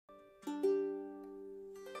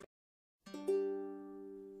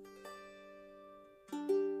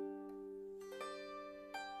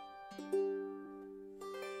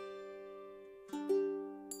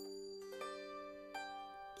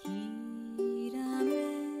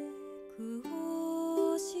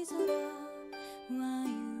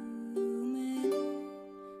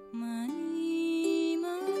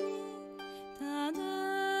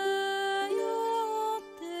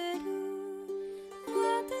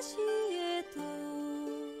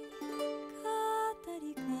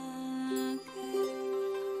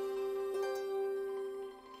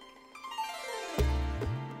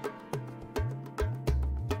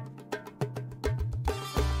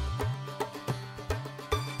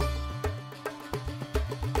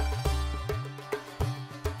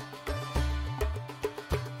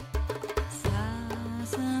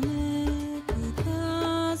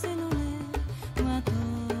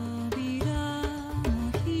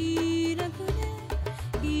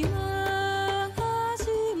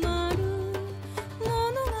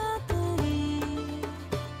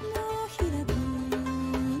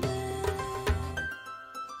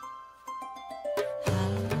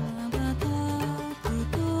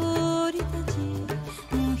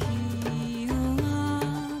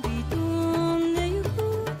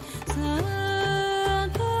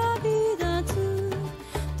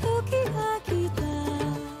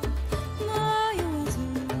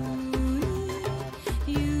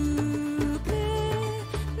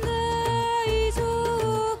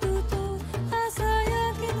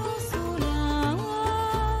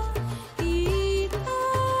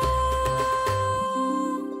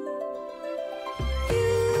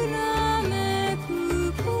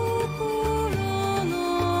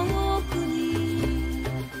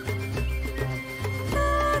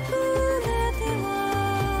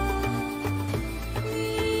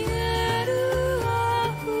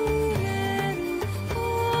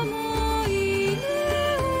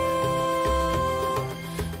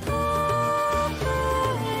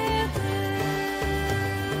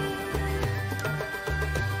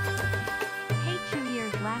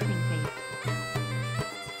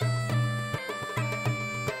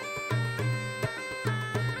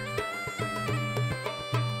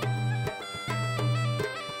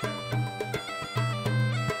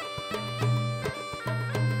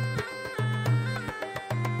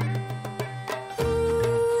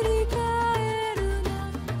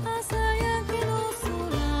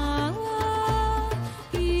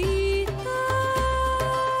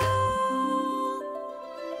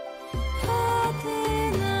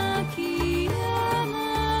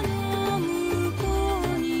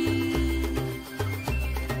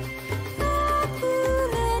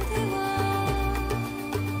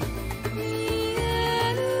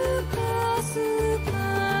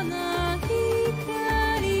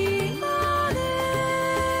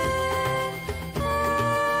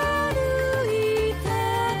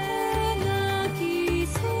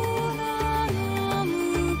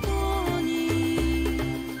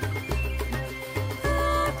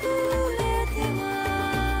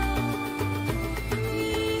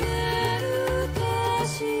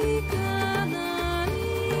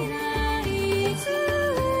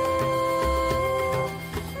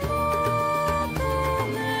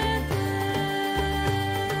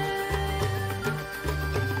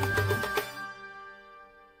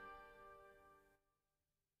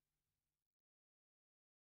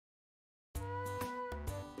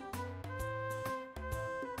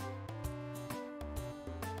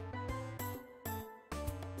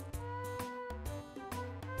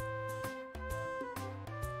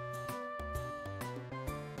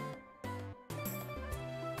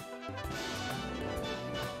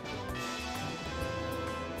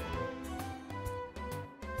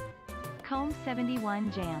Comb 71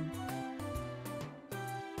 Jam.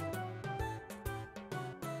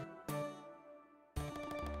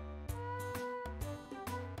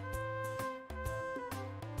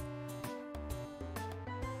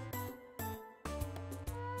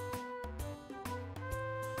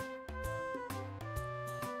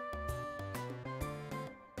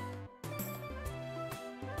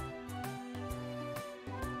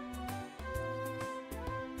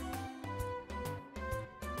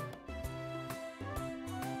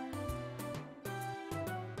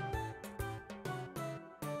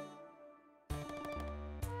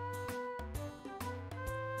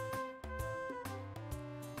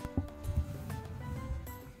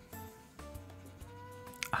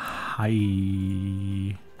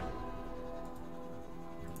 Hi.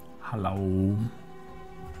 Hello.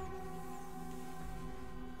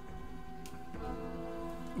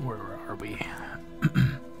 Where are we?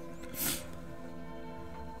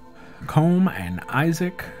 Comb and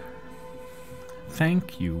Isaac,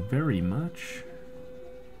 thank you very much.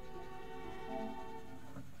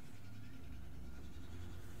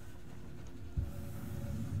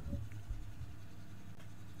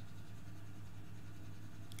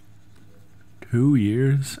 Two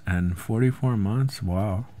years and 44 months.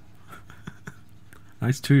 Wow.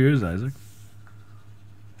 Nice 2 years, Isaac.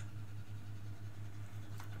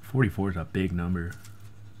 44 is a big number.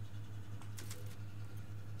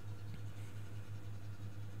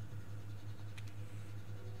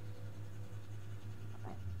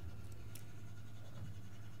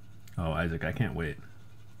 Oh, Isaac, I can't wait.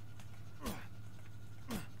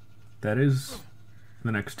 That is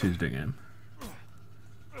the next Tuesday game.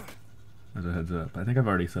 As a heads up. I think I've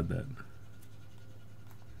already said that.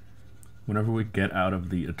 Whenever we get out of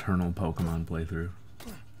the eternal Pokemon playthrough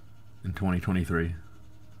in 2023.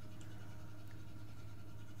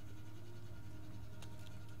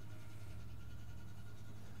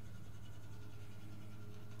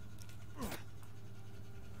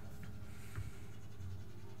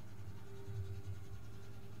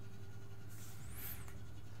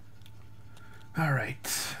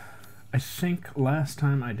 Alright. I think last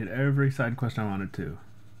time I did every side quest I wanted to.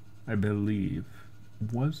 I believe.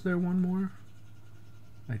 Was there one more?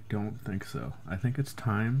 I don't think so. I think it's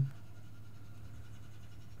time.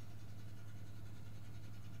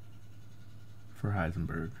 For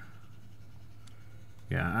Heisenberg.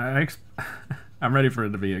 Yeah, I'm ready for it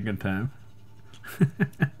to be a good time.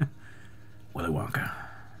 Willy Wonka.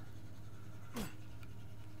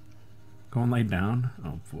 Go and lay down?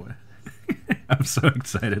 Oh boy. I'm so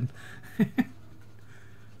excited.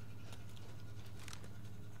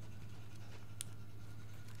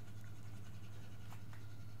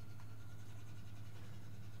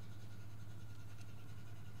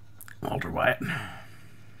 Walter White.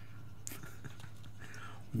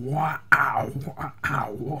 Wow.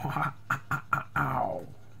 Wow. Wow.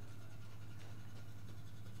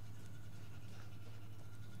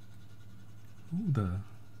 Who the...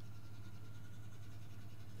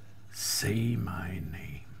 Say my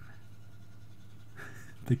name.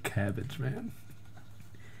 The Cabbage Man.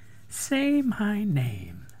 Say my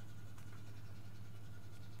name.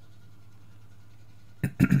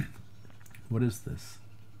 What is this?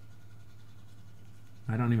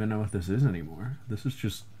 I don't even know what this is anymore. This is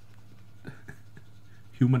just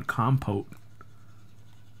human compote.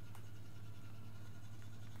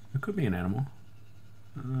 It could be an animal.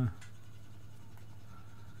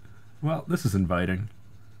 Well, this is inviting.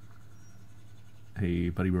 Hey,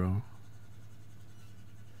 buddy bro.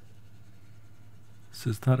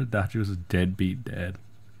 Says thought Adachi was a deadbeat dad.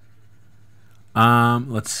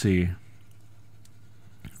 Let's see.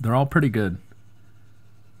 They're all pretty good.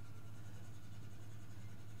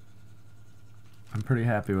 I'm pretty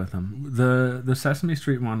happy with them. The Sesame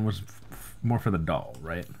Street one was more for the doll,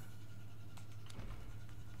 right?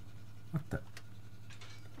 What the?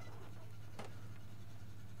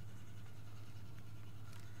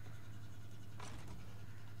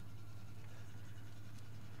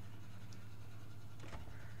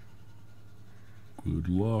 Good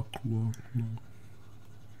luck, luck.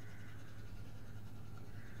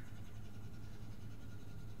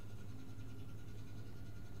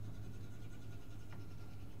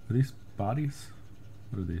 Are these bodies?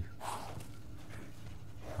 What are these?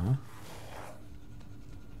 Huh?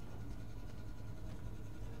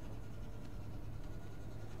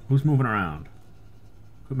 Who's moving around?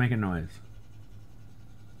 Quit making noise.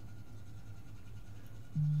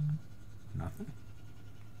 Nothing?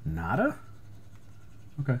 Nada?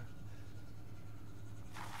 Okay.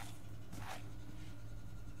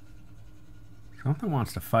 Something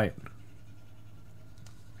wants to fight.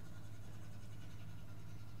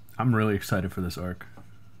 I'm really excited for this arc.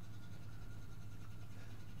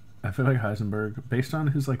 I feel like Heisenberg, based on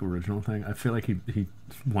his like original thing, I feel like he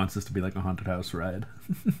wants this to be like a haunted house ride.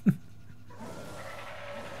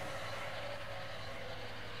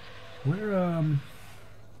 Where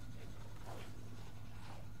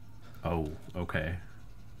oh, okay.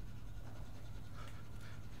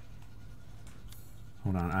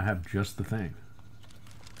 Hold on, I have just the thing.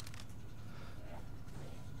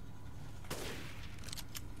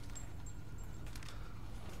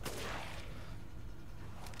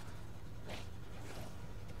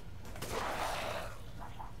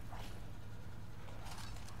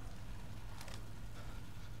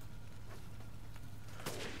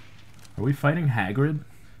 Are we fighting Hagrid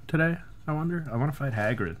today? I wonder. I want to fight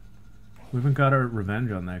Hagrid. We haven't got our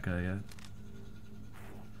revenge on that guy yet.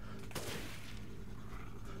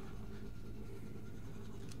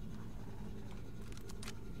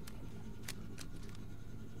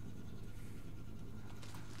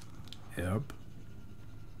 Yep.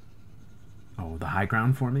 Oh, the high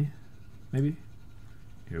ground for me? Maybe?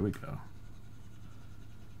 Here we go.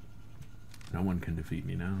 No one can defeat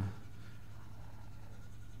me now.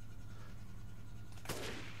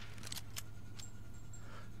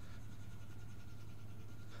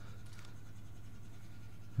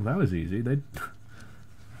 Well, that was easy.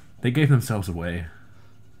 They gave themselves away.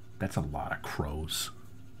 That's a lot of crows.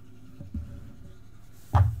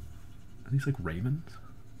 Are these like ravens?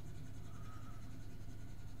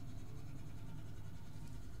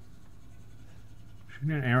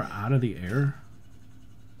 Shooting an arrow out of the air?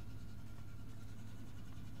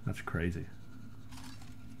 That's crazy.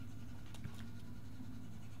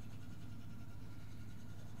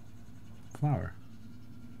 Flower.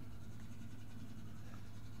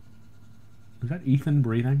 Is that Ethan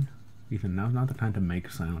breathing? Ethan, now's not the time to make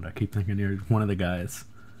sound. I keep thinking you're one of the guys.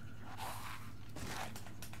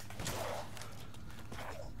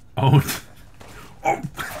 Oh. Oh.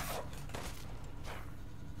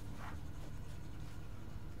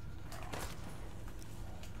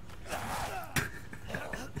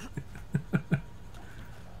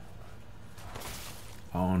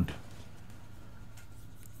 Owned.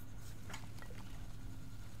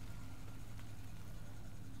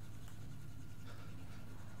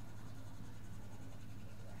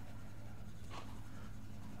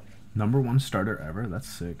 #1 starter ever? That's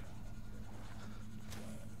sick.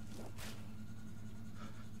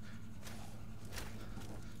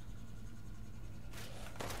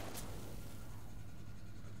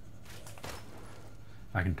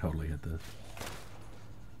 I can totally hit this.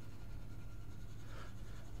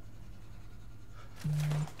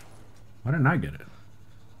 Why didn't I get it?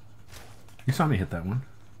 You saw me hit that one.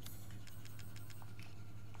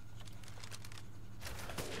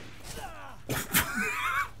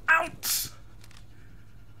 Ouch!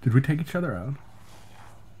 Did we take each other out?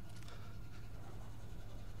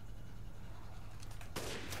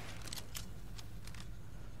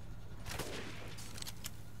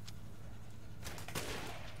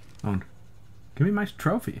 Owned. Give me my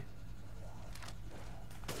trophy.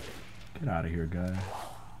 Get out of here, guy.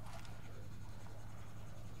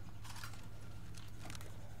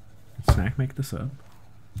 Did Snack make this up?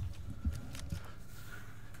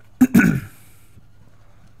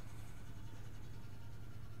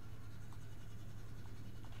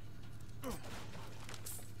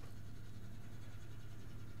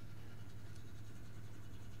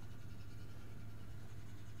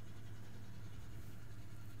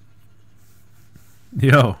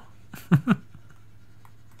 Yo.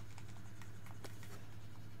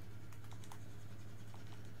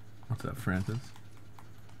 What's up, Francis?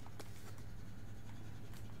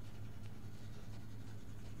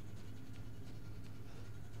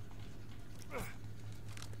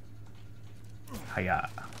 Hiya.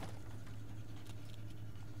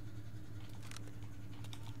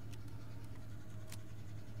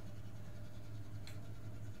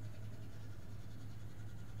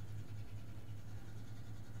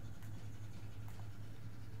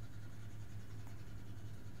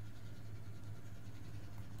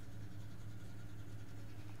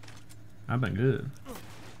 I've been good.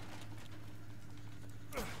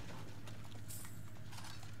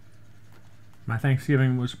 My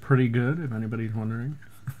Thanksgiving was pretty good, if anybody's wondering.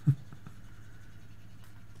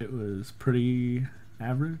 It was pretty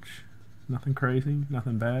average. Nothing crazy,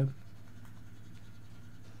 nothing bad.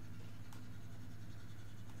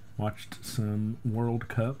 Watched some World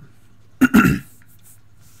Cup. And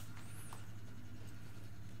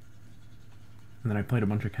then I played a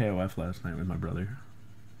bunch of KOF last night with my brother.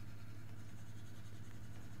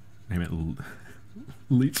 Name it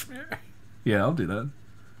Leechmere? Yeah, I'll do that.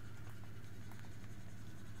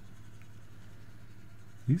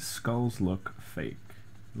 These skulls look fake.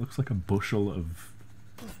 It looks like a bushel of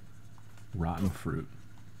rotten fruit.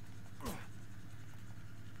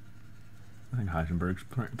 I think Heisenberg's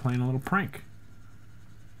playing a little prank.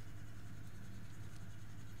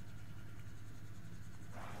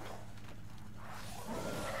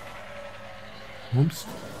 Whoops.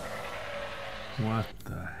 What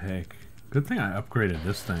the heck? Good thing I upgraded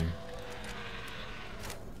this thing.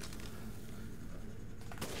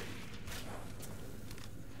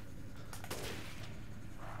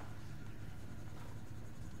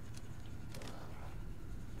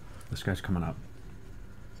 This guy's coming up.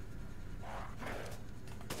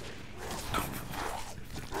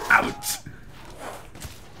 Ouch!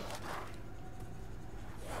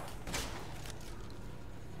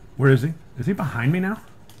 Where is he? Is he behind me now?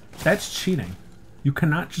 That's cheating. You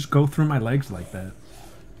cannot just go through my legs like that.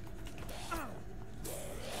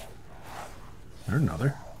 There's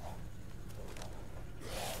another.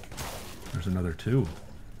 There's another too.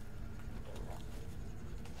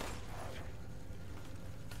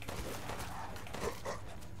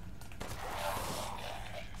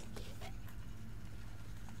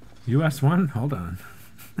 US won? Hold on.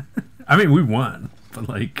 I mean, we won, but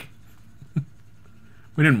like,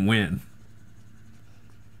 we didn't win.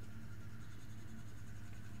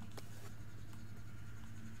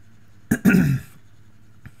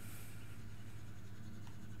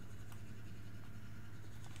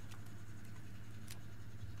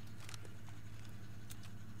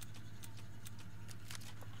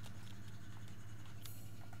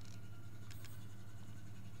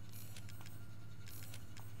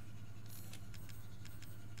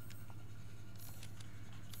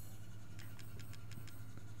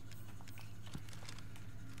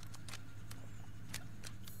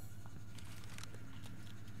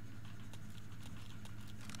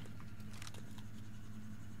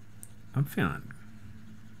 I'm feeling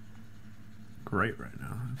great right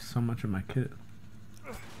now. I have so much in my kit.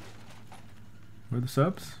 Where are the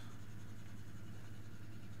subs?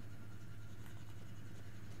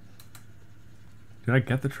 Did I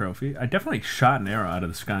get the trophy? I definitely shot an arrow out of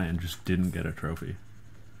the sky and just didn't get a trophy.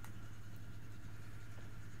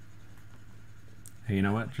 Hey, you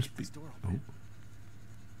know what? Just be... Oh.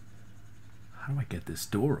 How do I get this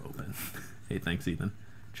door open? Hey, thanks, Ethan.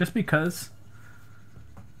 Just because...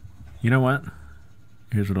 You know what?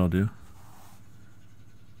 Here's what I'll do.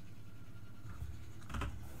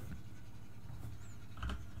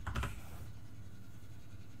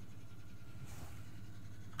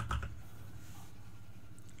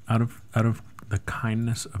 Out of the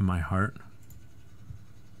kindness of my heart,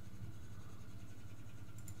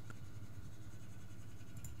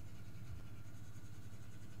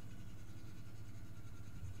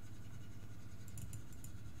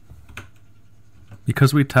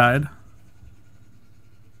 because we tied,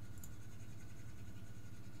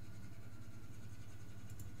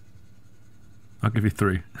 I'll give you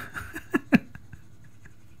 3.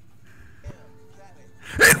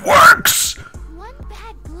 It works! One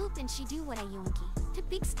bad gloop and she do what I yonky. To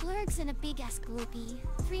big splurgs and a big ass gloopy.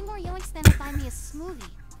 3 more yoinks then I buy me a smoothie.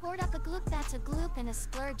 Poured up a gloop that's a gloop and a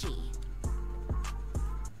splurgy.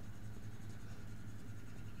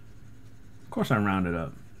 Of course I rounded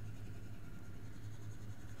up.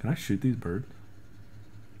 Can I shoot these birds?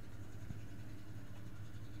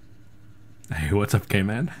 Hey, what's up,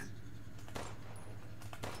 K-Man?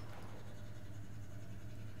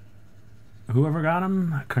 Whoever got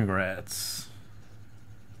him, congrats.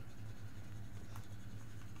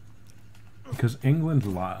 Because England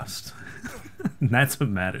lost. That's what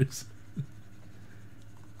matters.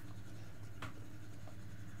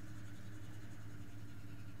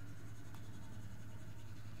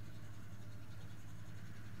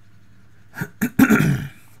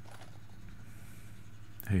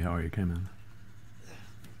 Hey, how are you, K-Man?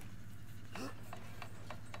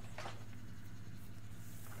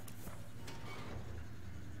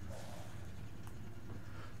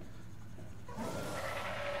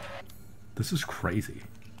 This is crazy.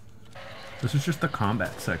 This is just the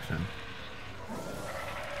combat section.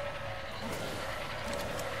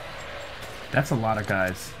 That's a lot of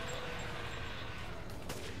guys.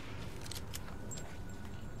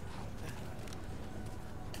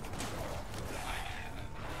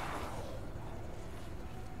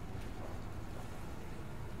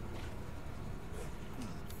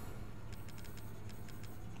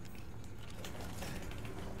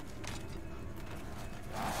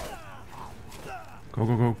 Go,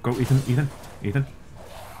 go, go, go, Ethan, Ethan, Ethan.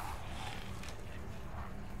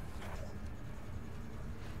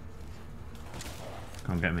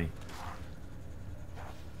 Come get me.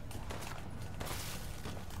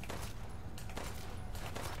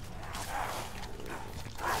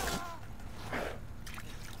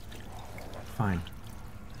 Fine.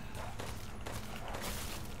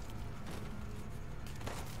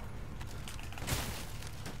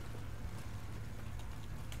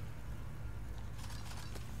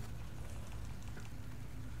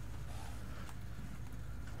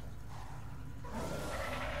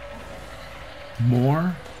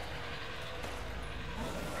 More?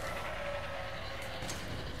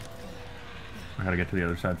 I gotta get to the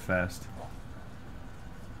other side fast.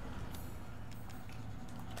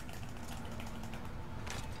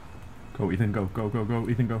 Go, Ethan, go, go, go, go,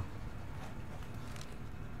 Ethan, go.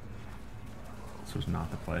 This was not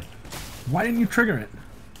the play. Why didn't you trigger it?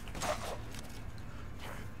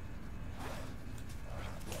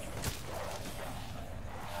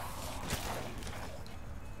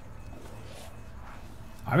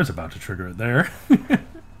 I was about to trigger it there.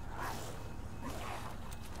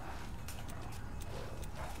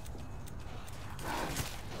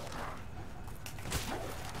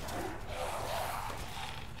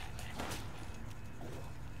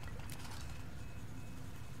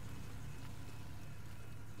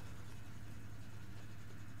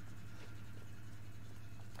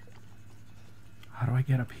 How do I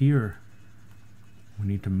get up here? We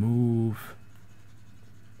need to move.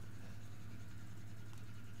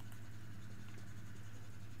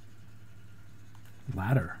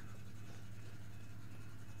 Ladder.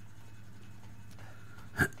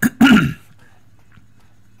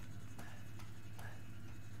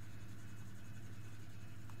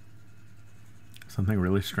 Something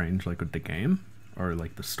really strange like with the game or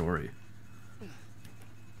like the story.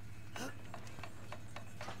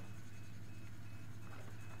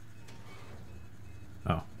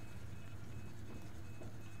 Oh.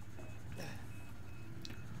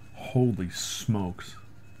 Holy smokes.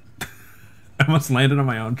 I almost landed on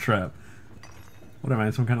my own trap. What am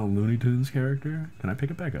I, some kind of Looney Tunes character? Can I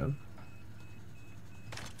pick it back up?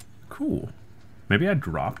 Cool. Maybe I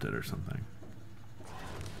dropped it or something.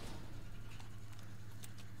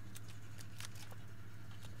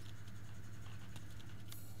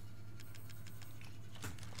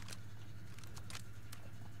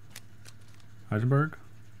 Heisenberg?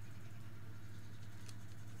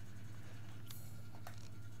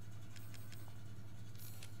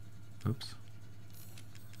 Oops.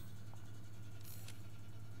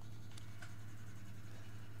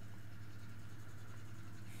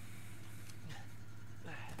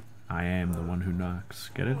 I am the one who knocks.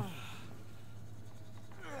 Get it?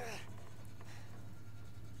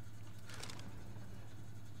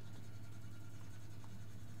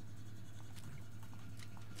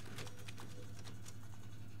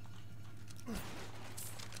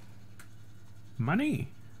 Money!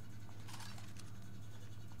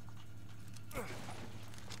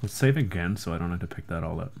 Let's save again so I don't have to pick that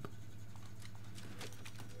all up.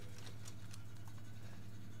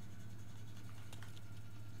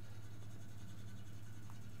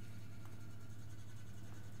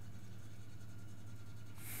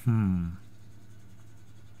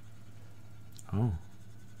 Oh.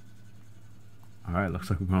 Alright, looks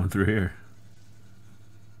like we're going through here.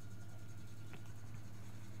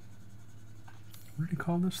 What do you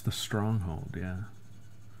call this? The Stronghold, yeah.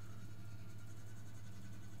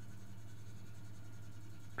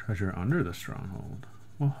 Treasure under the Stronghold.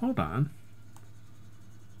 Well, hold on.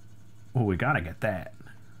 Well, we gotta get that.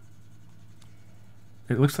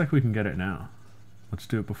 It looks like we can get it now. Let's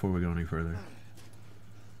do it before we go any further.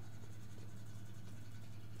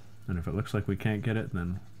 And if it looks like we can't get it,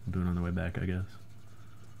 then we'll do it on the way back, I guess.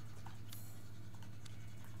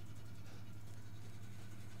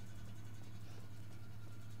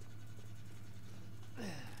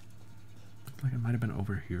 Looks like it might have been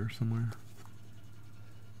over here somewhere.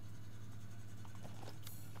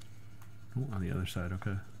 Oh, on the other side,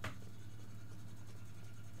 okay.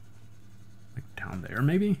 Like down there,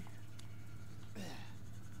 maybe?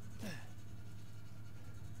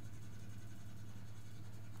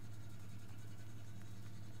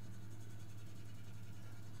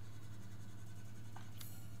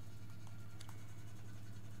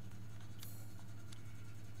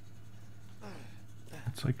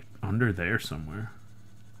 It's like under there somewhere.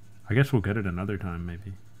 I guess we'll get it another time,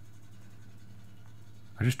 maybe.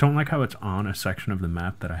 I just don't like how it's on a section of the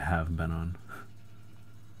map that I have been on.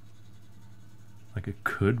 Like, it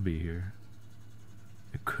could be here.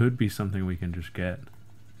 It could be something we can just get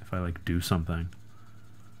if I, like, do something.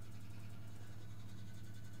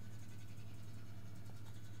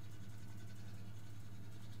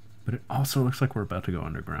 But it also looks like we're about to go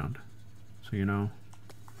underground. So, you know,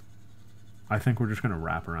 I think we're just going to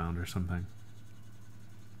wrap around or something.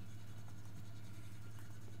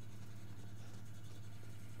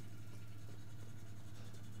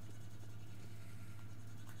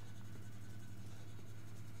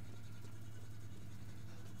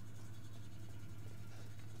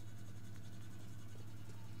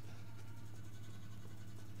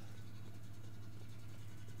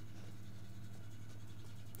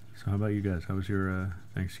 So how about you guys? How was your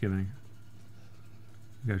Thanksgiving?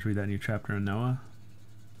 You guys read that new chapter in Noah?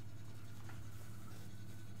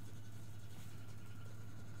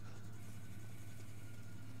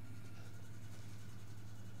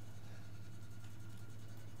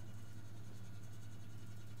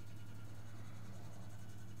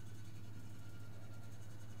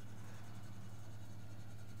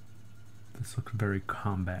 This looks very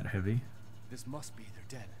combat heavy. This must be their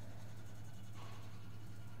den.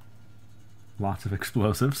 Lots of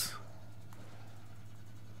explosives.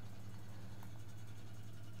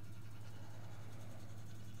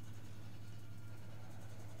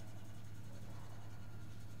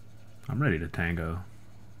 I'm ready to tango.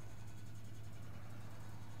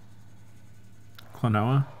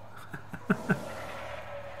 Klonoa?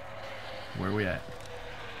 Where are we at?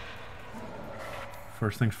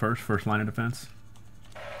 First things first, first line of defense.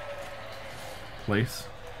 Place.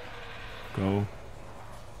 Go.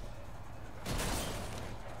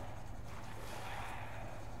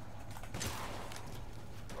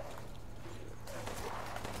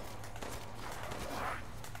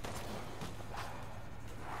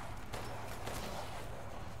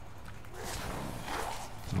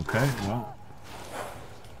 Okay, well.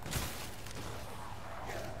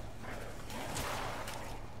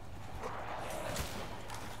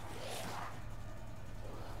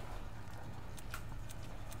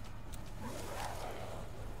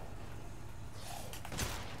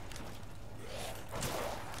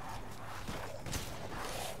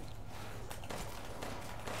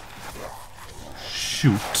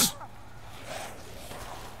 Shoot.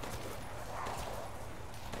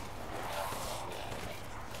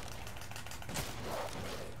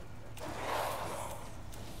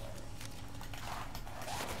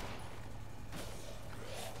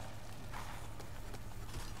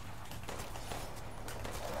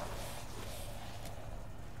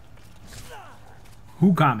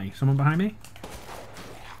 Who got me? Someone behind me?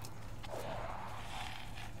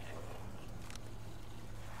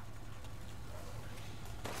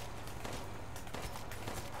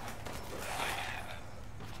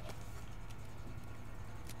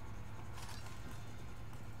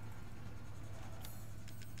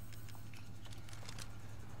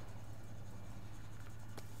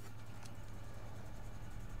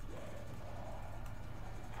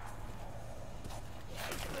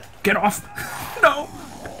 Get off! No!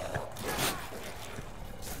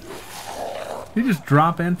 You just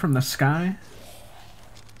drop in from the sky?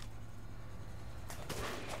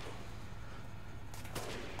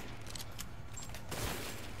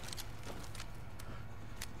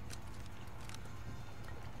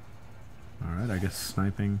 Alright, I guess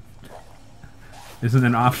sniping isn't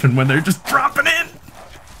an option when they're just dropping in!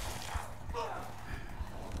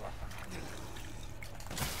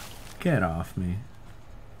 Get off me.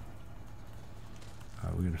 Oh,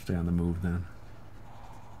 we're gonna stay on the move then.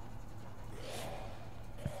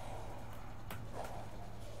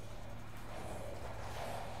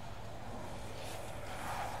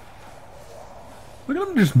 Look at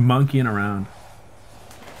them just monkeying around.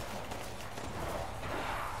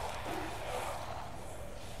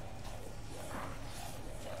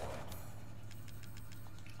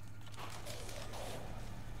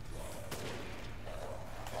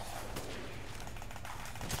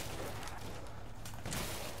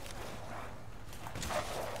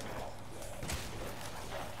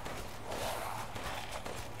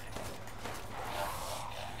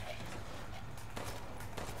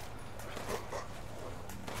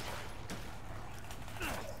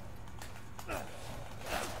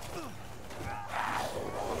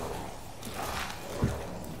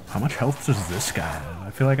 How much health does this guy have?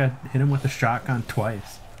 I feel like I hit him with a shotgun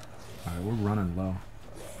twice. Alright, we're running low.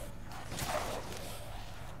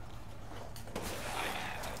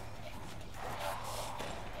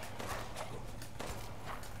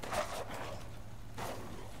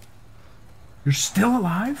 You're still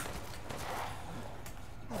alive?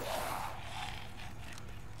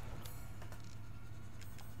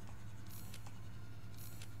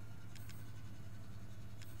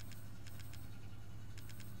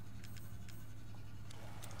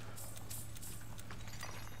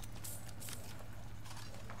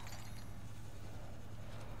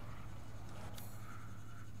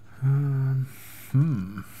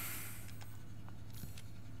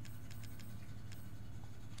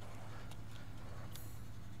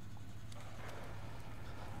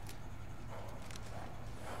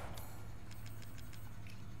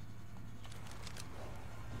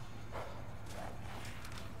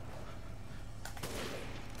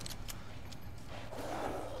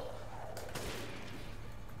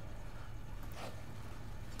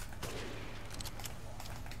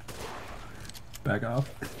 Back off.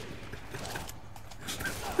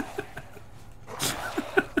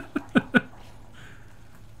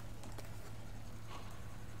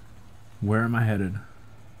 Where am I headed?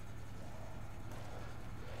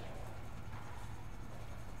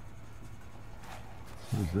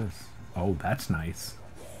 What is this? Oh, that's nice.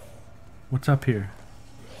 What's up here?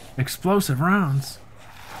 Explosive rounds.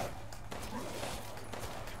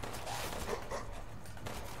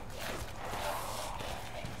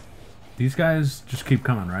 These guys just keep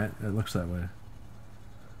coming, right? It looks that way.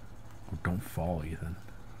 Oh, don't fall, Ethan.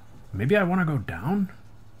 Maybe I want to go down?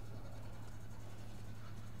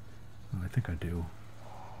 Oh, I think I do.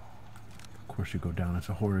 Of course you go down. It's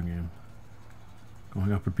a horror game.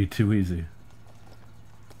 Going up would be too easy.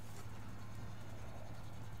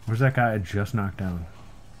 Where's that guy I just knocked down?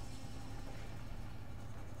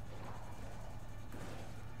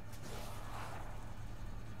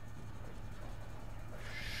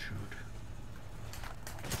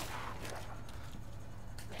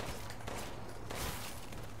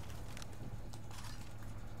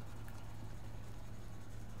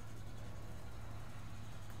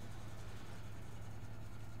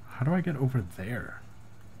 How do I get over there?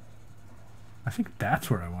 I think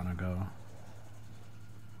that's where I want to go.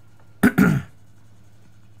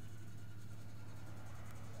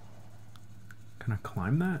 Can I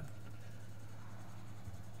climb that?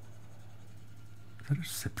 Is that a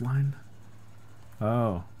zip line?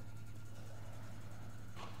 Oh.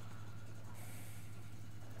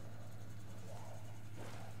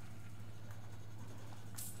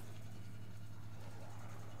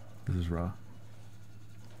 is raw.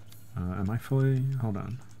 Am I fully... Hold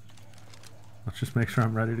on. Let's just make sure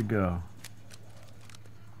I'm ready to go.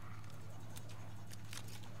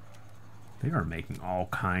 They are making all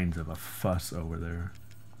kinds of a fuss over there.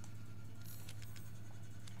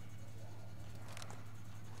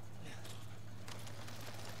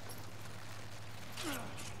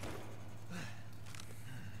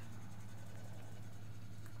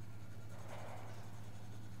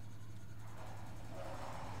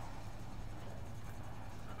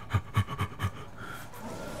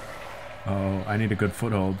 Oh, I need a good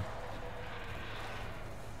foothold.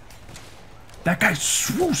 That guy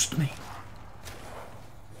swoosed me!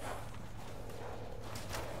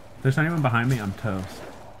 There's not anyone behind me, I'm toast.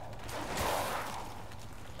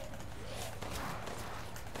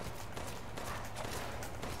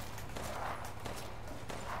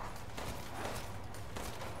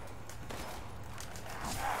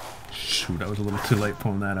 Shoot, I was a little too late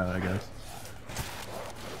pulling that out, I guess.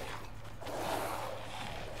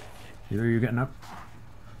 Either you getting up?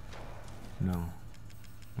 No.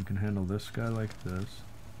 We can handle this guy like this.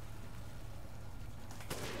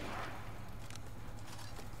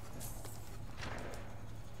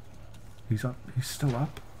 He's up. He's still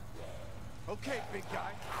up. Okay, big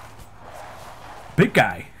guy. Big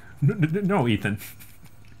guy. No, Ethan.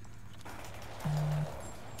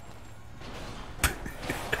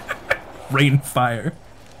 Rain fire.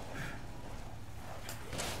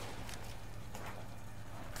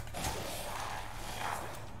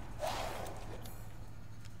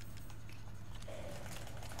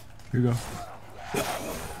 Here you go.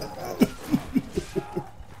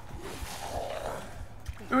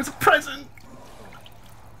 It was a present!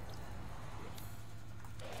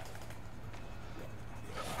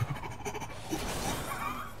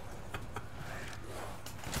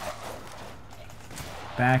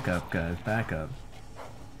 Back up, guys, back up.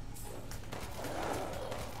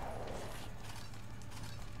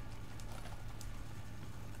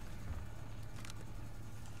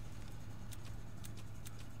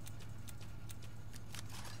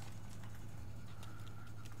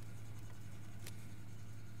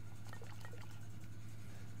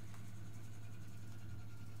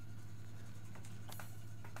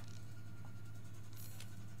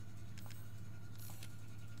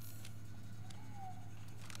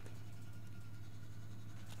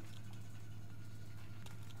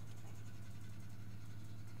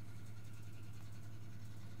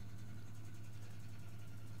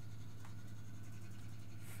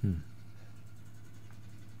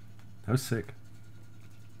 That was sick.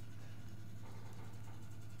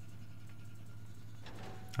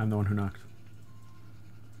 I'm the one who knocked.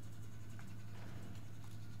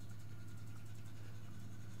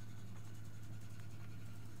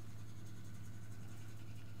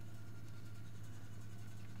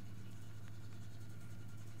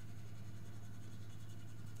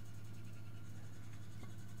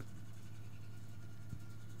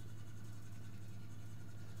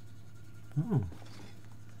 Oh.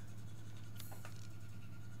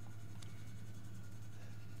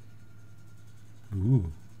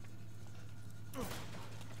 Ooh.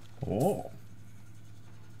 Oh.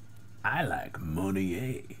 I like money,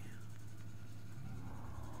 eh?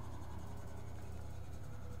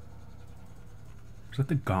 Is that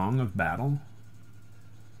the gong of battle?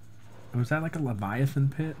 Or was that like a Leviathan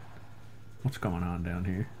pit? What's going on down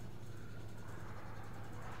here?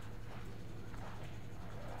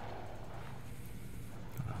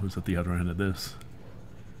 Who's at the other end of this?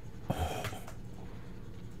 Oh.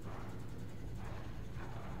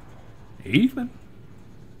 Ethan?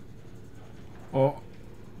 Oh.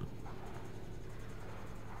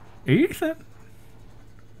 Ethan?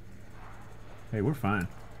 Hey, we're fine.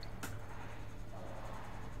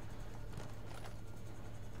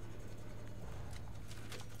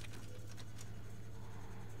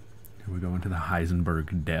 Here we go into the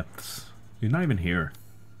Heisenberg depths. He's not even here.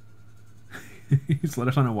 He's let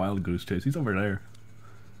us on a wild goose chase. He's over there.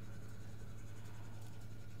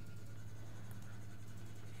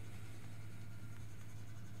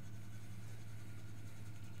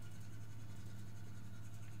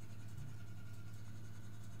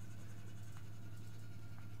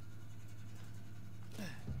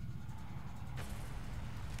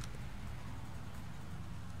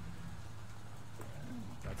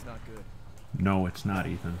 That's not good. No, it's not,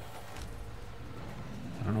 Ethan.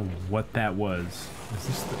 I don't know what that was. Is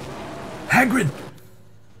this the... Hagrid!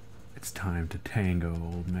 It's time to tango,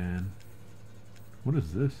 old man. What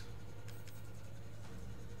is this?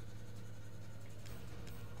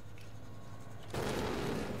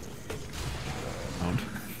 Oh.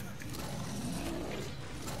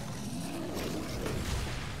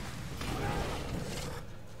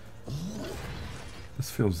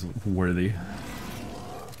 feels worthy.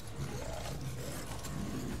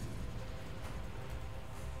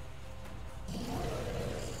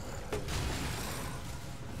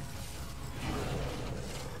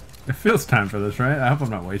 It feels time for this, right? I hope I'm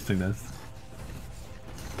not wasting this.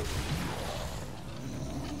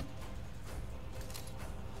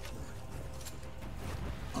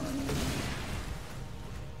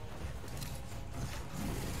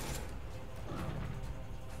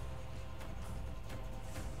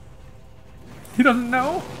 He doesn't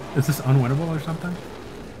know? Is this unwinnable or something?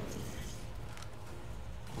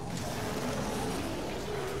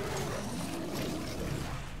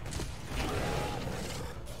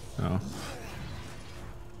 Oh.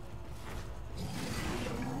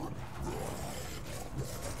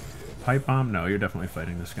 Pipe bomb? No, you're definitely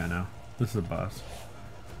fighting this guy now. This is a boss.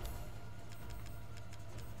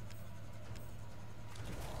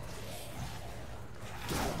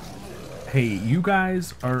 Hey, you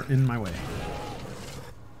guys are in my way.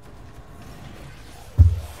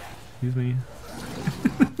 Excuse me.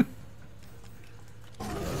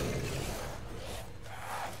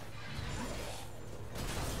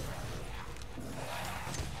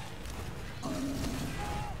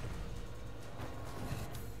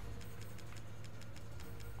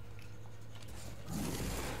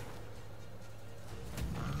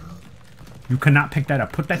 You cannot pick that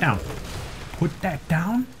up. Put that down. Put that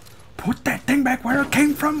down? Put that thing back where it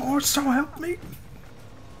came from, or so help me.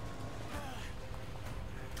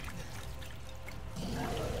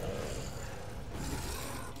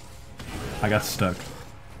 I got stuck.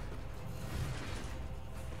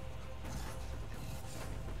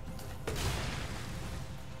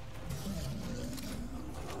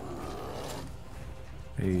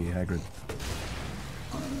 Hey, Hagrid.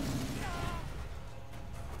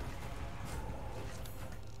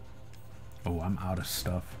 Oh, I'm out of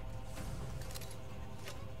stuff.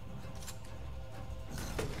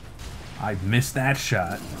 I missed that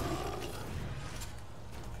shot.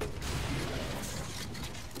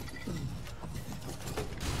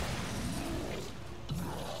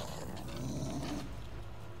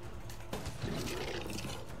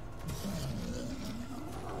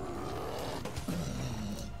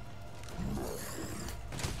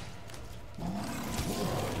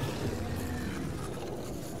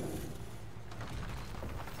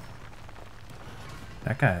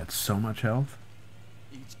 That guy had so much health.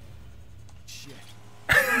 Shit.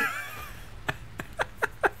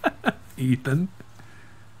 Ethan.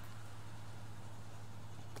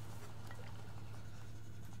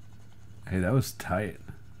 Hey, that was tight.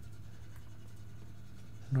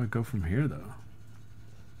 Where do I go from here, though?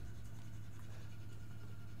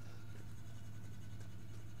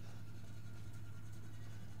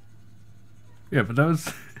 Yeah, but that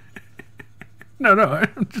was... No,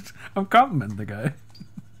 I'm complimenting the guy.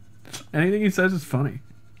 Anything he says is funny.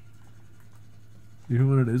 Even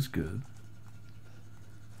when it is good.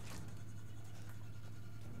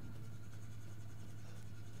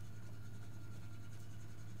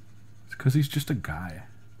 It's because he's just a guy.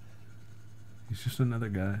 He's just another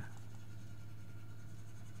guy.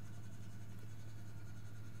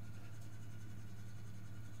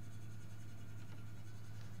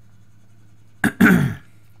 It'd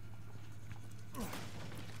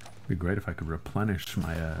be great if I could replenish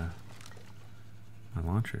my my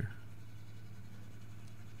launcher.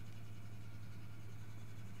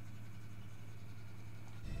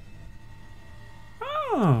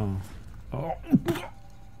 Oh. Oh.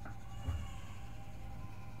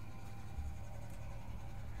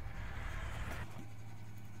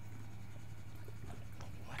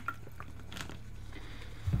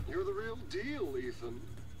 You're the real deal, Ethan.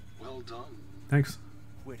 Well done. Thanks.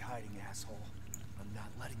 Quit hiding, asshole. I'm not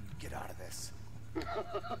letting you get out of this.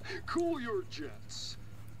 Cool your jets.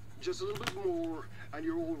 Just a little bit more, and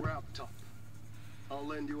you're all wrapped up. I'll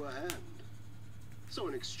lend you a hand. So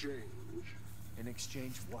in exchange... In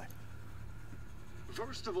exchange what?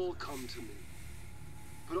 First of all, come to me.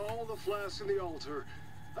 Put all the flasks in the altar,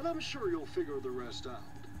 and I'm sure you'll figure the rest out.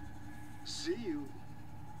 See you,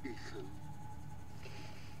 Ethan.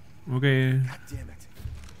 Okay. God damn it.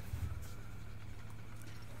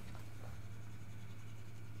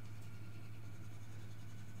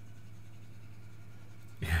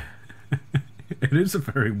 It is a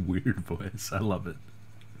very weird voice. I love it.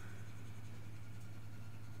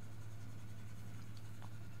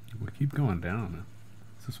 We keep going down.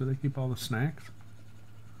 Is this where they keep all the snacks?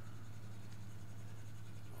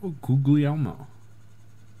 Oh, Guglielmo.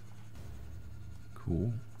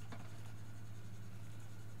 Cool.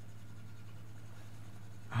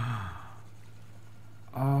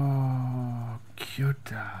 Oh,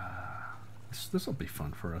 cute. This will be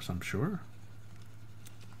fun for us, I'm sure.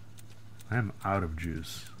 I am out of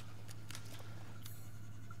juice.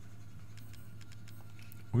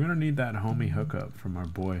 We're gonna need that homie hookup from our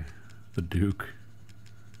boy, the Duke.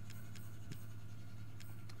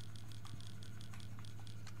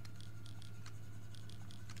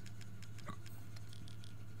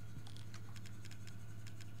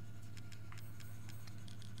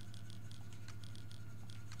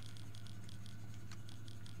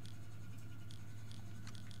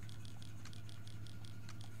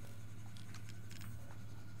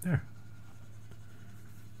 There.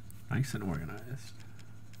 Nice and organized.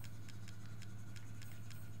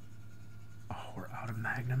 Oh, we're out of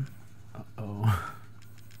Magnum. Uh-oh.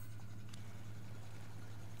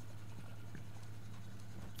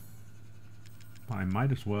 I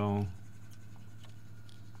might as well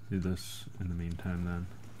do this in the meantime then.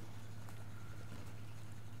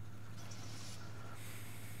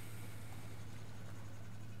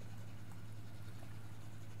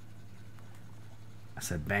 I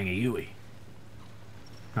said bang a Yui.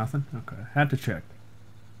 Nothing? Okay. Had to check.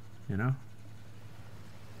 You know?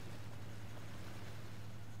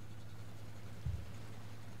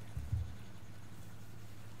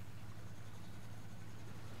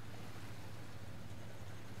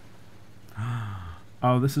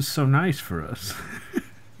 Oh, this is so nice for us.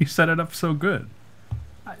 You set it up so good.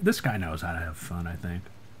 This guy knows how to have fun, I think.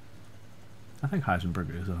 I think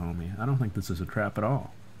Heisenberg is a homie. I don't think this is a trap at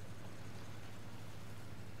all.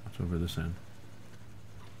 What's over this end?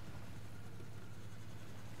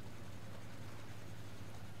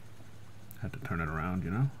 Had to turn it around, you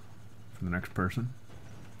know, for the next person.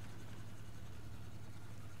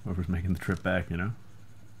 Whoever's making the trip back, you know.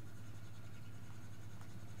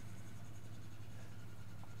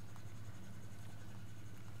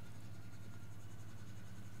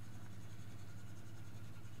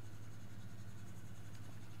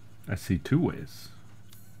 I see two ways.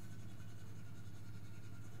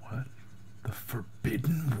 What? The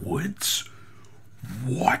Forbidden Woods?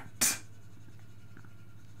 What?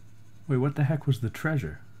 Wait, what the heck was the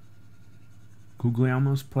treasure?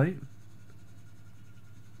 Guglielmo's plate?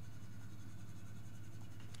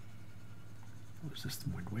 What is this, the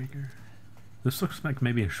Wind Waker? This looks like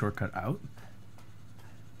maybe a shortcut out.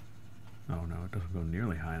 Oh no, it doesn't go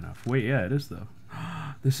nearly high enough. Wait, yeah, it is though.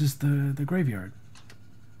 This is the graveyard.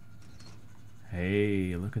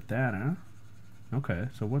 Hey, look at that, huh? Okay,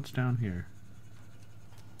 so what's down here?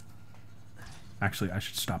 Actually, I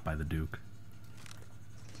should stop by the Duke.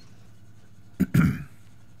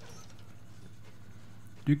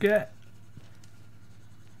 Duquette!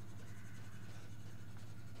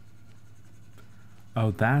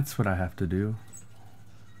 Oh, that's what I have to do.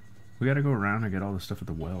 We gotta go around and get all the stuff at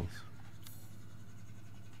the wells.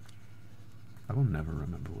 I will never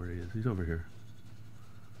remember where he is. He's over here.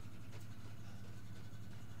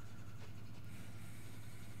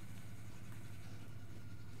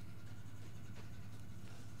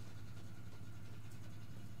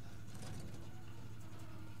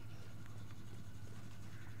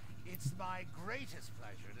 It's my greatest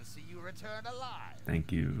pleasure to see you return alive.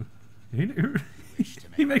 Thank you.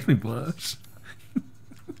 He makes me blush.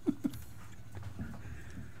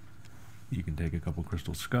 You can take a couple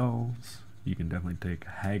crystal skulls. You can definitely take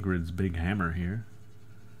Hagrid's big hammer here.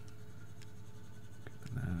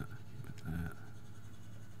 Keep that. Keep that.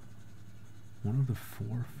 One of the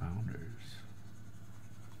 4 founders.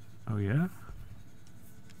 Oh yeah?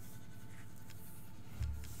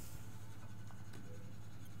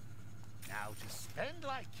 Now to spend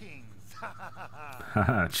like kings.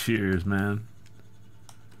 Haha, cheers, man.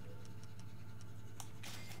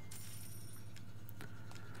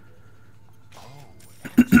 Oh,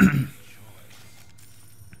 excellent choice.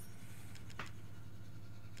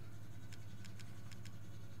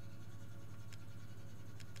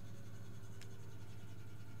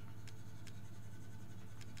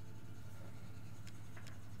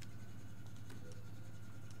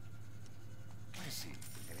 I see.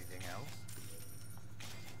 Anything else?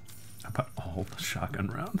 About all the shotgun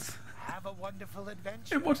rounds. Have a wonderful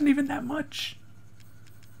adventure. It wasn't even that much.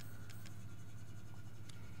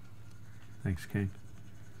 Thanks, King.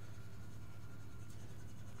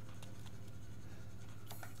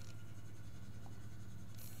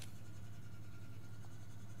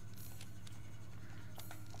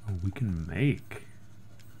 Oh, we can make.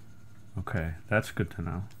 Okay, that's good to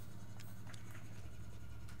know.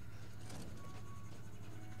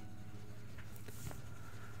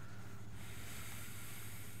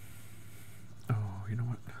 Oh, you know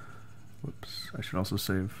what? Whoops, I should also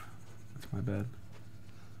save. That's my bad.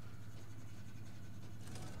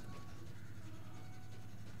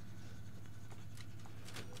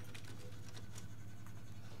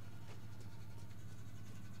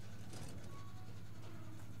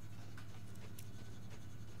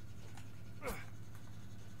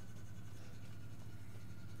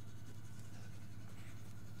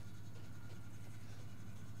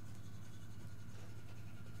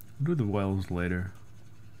 We'll do the wells later.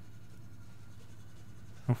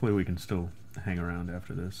 Hopefully we can still hang around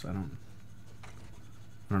after this. I don't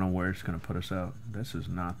know where it's gonna put us out. This is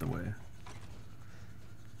not the way.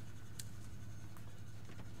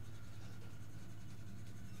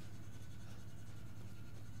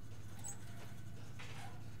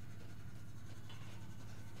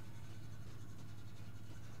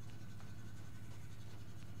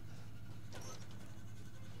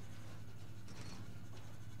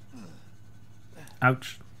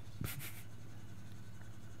 Ouch.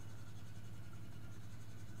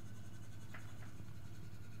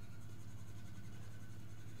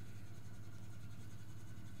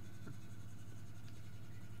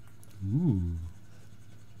 Ooh.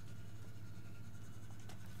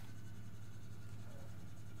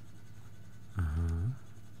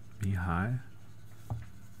 Be high.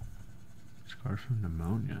 Scars from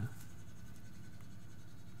pneumonia.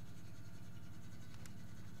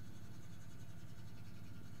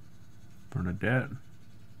 Bernadette.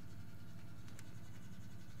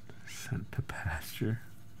 Sent to pasture.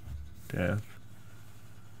 Death.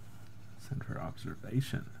 Sent for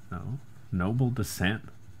observation. No. Noble descent.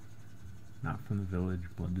 Not from the village.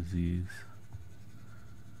 Blood disease.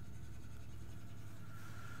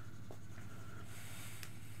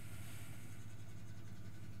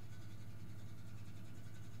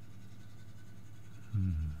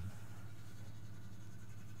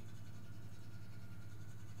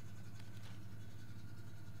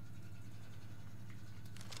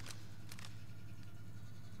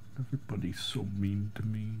 Everybody's so mean to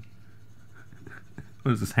me.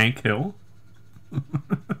 What is this, Hank Hill?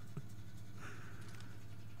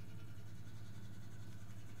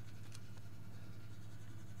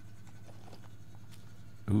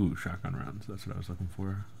 Ooh, shotgun rounds. That's what I was looking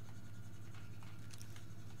for.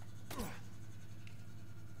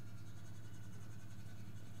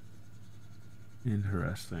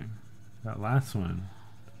 Interesting. That last one.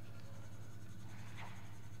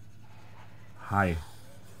 Hi.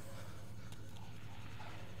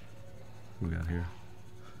 What we got here?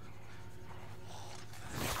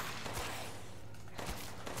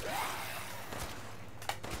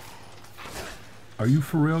 Are you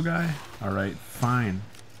for real, guy? Alright, fine.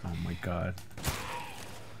 Oh my god.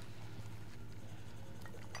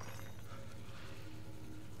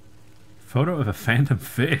 Photo of a phantom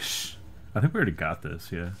fish. I think we already got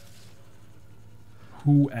this, yeah.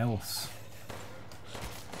 Who else?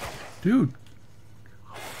 Dude.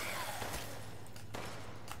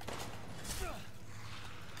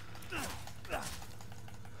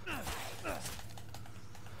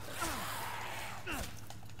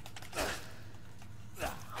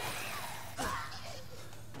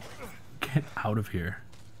 Get out of here.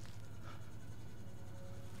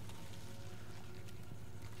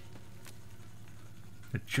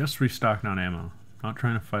 I just restocked on ammo. Not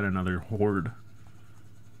trying to fight another horde.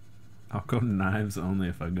 I'll go knives only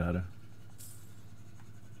if I gotta.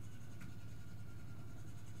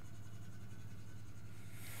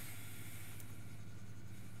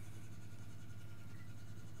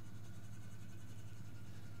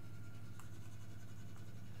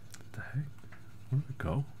 What the heck? Where did it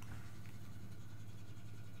go?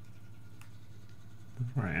 This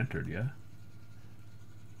is where I entered, yeah?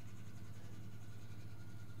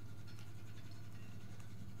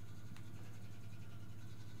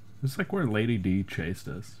 This is like where Lady D chased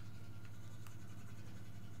us.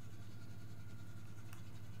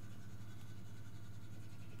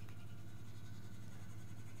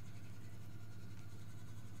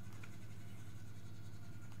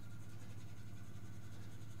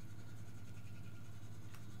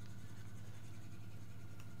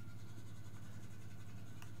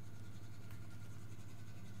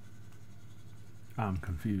 I'm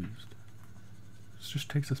confused. This just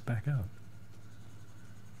takes us back out.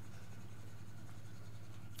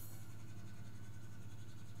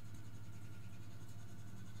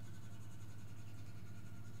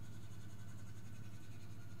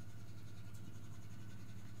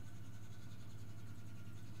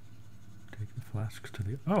 Take the flasks to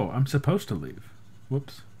the... Oh, I'm supposed to leave.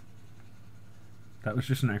 Whoops. That was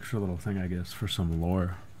just an extra little thing, I guess, for some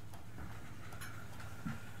lore.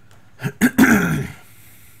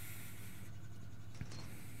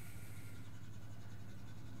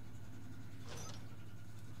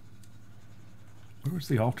 Where was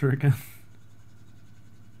the altar again?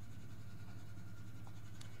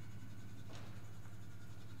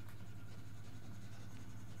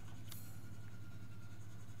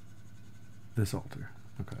 This altar.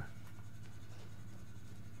 Okay.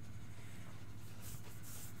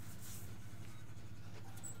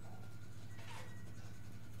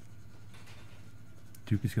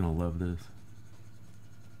 Dukey's gonna love this.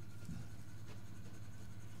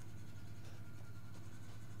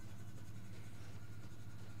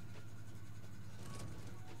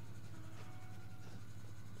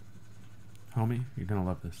 Homie, you're gonna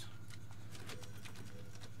love this.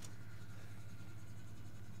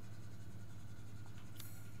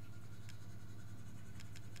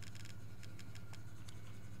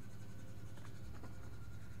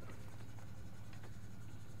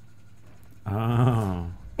 Oh.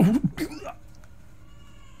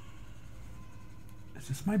 Is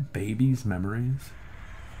this my baby's memories?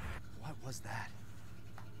 What was that?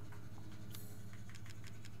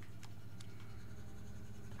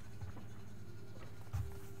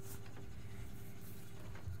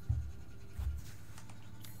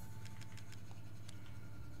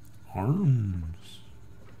 Arms.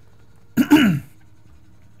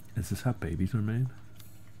 Is this how babies are made?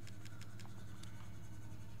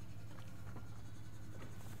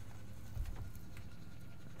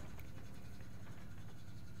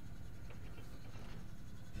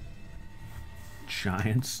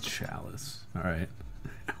 Giant's chalice. Alright.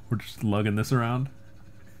 We're just lugging this around.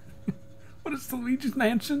 What is the Luigi's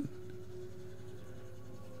Mansion?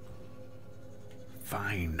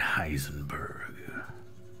 Fine Heisenberg.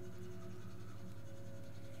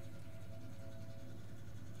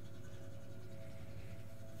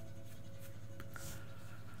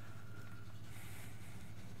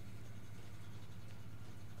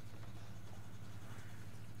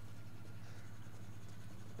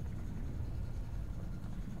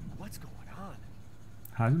 What's going on?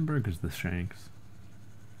 Heisenberg is the Shanks.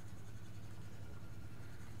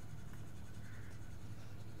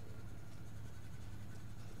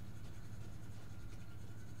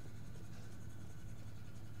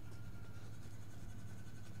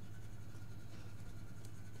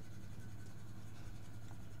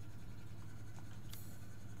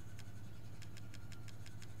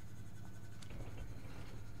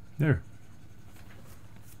 There.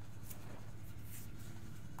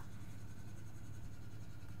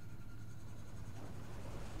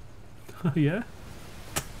 Oh, yeah?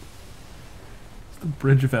 It's the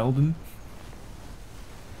Bridge of Eldon.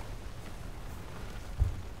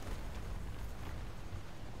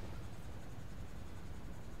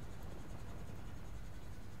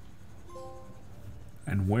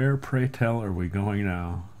 And where, pray tell, are we going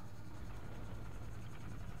now?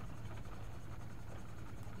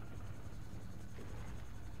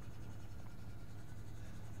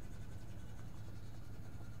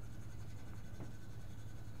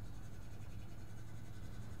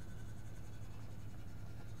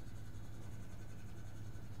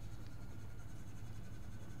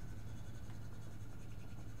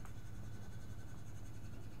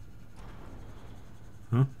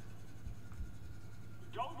 Huh?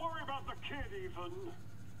 Don't worry about the kid, Ethan.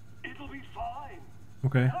 It'll be fine.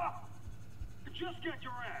 Okay. Ah, just get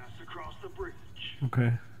your ass across the bridge.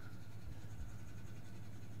 Okay.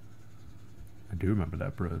 I do remember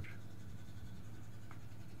that bridge.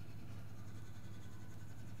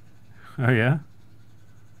 Oh, yeah?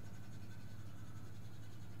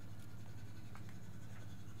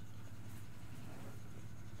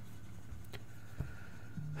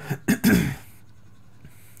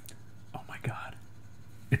 Oh my god.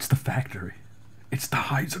 It's the factory. It's the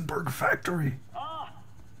Heisenberg factory. Ah,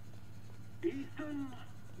 Ethan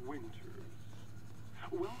Winters.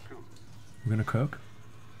 Welcome. We're gonna cook?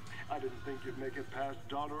 I didn't think you'd make it past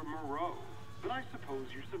Daughter of Moreau, but I suppose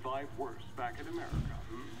you survived worse back in America.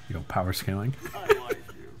 Yo, power scaling. I like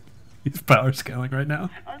you. He's power scaling right now.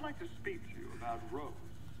 I'd like to speak to you about Rose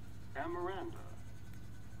and Miranda.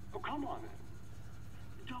 Oh, come on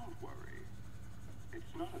in. Don't worry.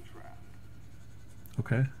 It's not a trap.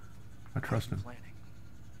 Okay. I trust him. Planning.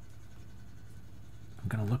 I'm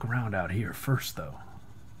gonna look around out here first, though.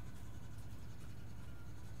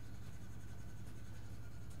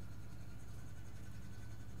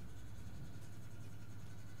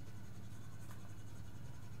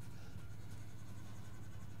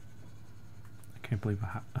 I can't believe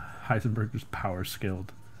Heisenberg just power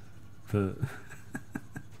skilled the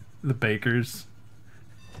the bakers.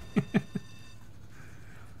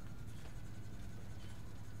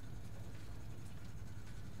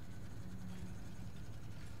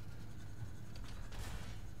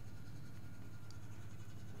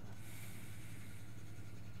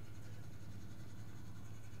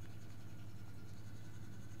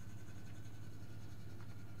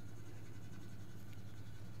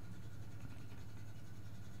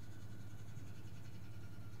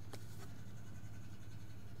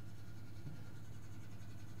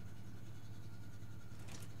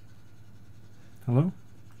 Hello?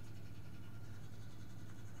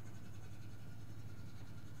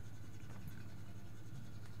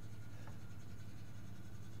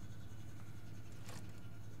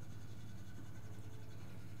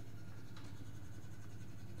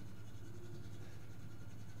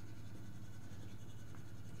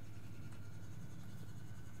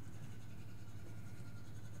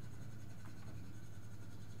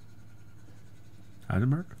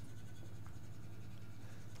 Heisenberg?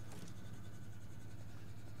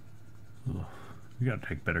 Ugh. We gotta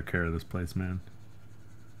take better care of this place, man.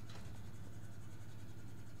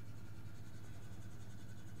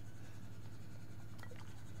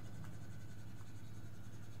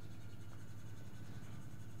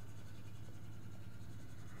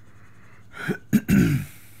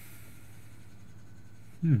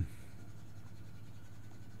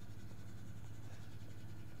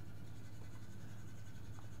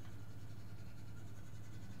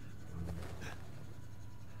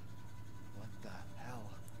 What the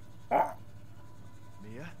hell?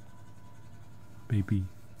 Mia? Baby.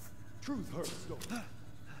 Truth hurts, don't it?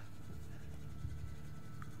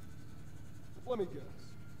 Let me guess.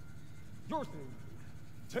 Your thing,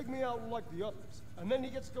 take me out like the others, and then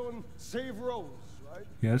he gets going save Rose, right?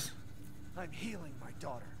 Yes? I'm healing my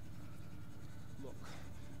daughter. Look,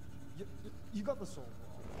 you got the soul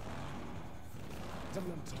wrong. Tell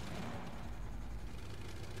me I'm talking.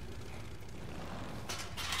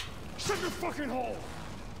 Shut your fucking hole!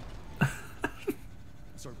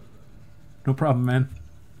 Sorry. No problem, man.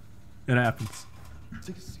 It happens.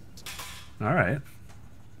 Take a seat. All right.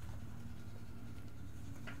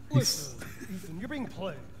 Listen, Ethan, you're being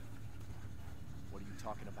played. What are you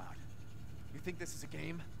talking about? You think this is a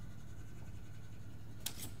game?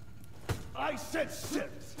 I said sit!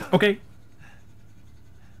 Okay.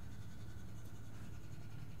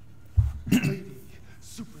 Lady,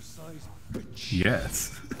 supersized bitch.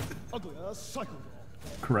 Yes. Ugly ass psycho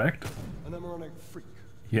doll. Correct? An emeronic freak.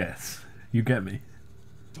 Yes. You get me.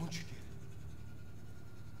 Don't you get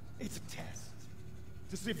it? It's a test.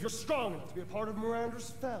 To see if you're strong enough to be a part of Miranda's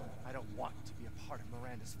family. I don't want to be a part of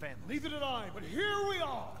Miranda's family. Neither did I, but here we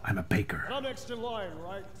are. I'm a baker. And I'm next in line,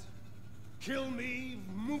 right? Kill me,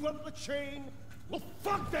 move up the chain. Well,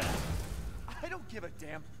 fuck that! I don't give a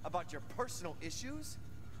damn about your personal issues.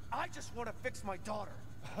 I just want to fix my daughter.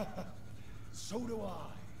 So do I.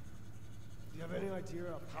 Do you have any idea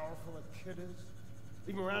how powerful that kid is?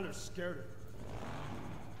 Even Miranda's scared of her.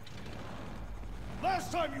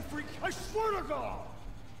 Last time, you freak, I swear to God!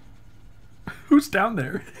 Who's down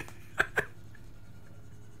there?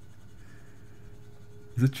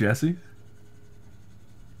 Is it Jesse?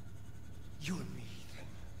 You and me, Ethan.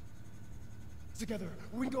 Together,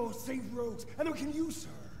 we can go save Rose, and then we can use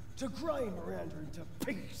her to grind Miranda into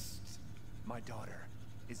paste. My daughter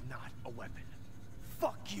is not a weapon.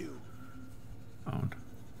 Fuck you. Owned.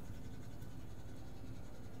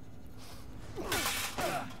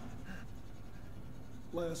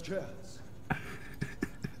 Last chance.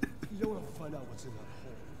 You don't want to find out what's in that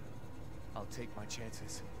hole. I'll take my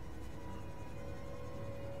chances.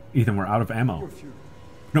 Ethan, we're out of ammo. You're futile.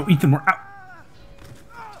 No, Ethan, we're out.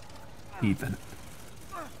 Ethan.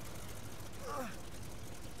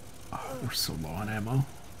 Oh, we're so low on ammo.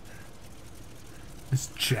 Is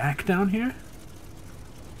Jack down here?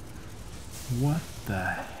 What the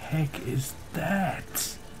heck is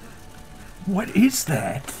that? What is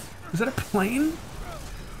that? Is that a plane?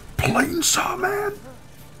 Plane saw man?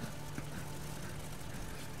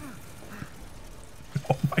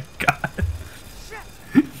 Oh my god.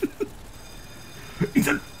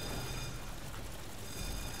 Ethan!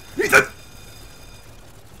 Ethan!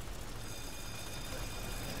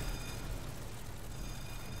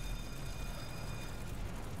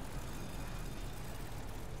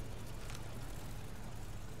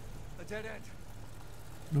 A dead end.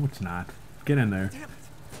 No, it's not. Get in there. Damn it.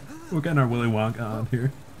 We're getting our Willy Wonka on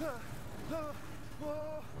here.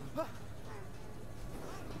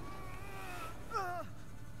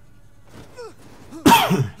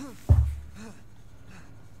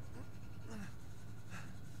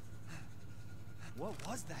 What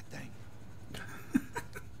was that thing?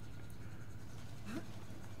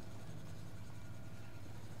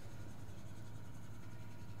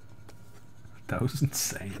 That was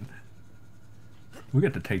insane. We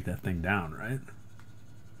got to take that thing down, right?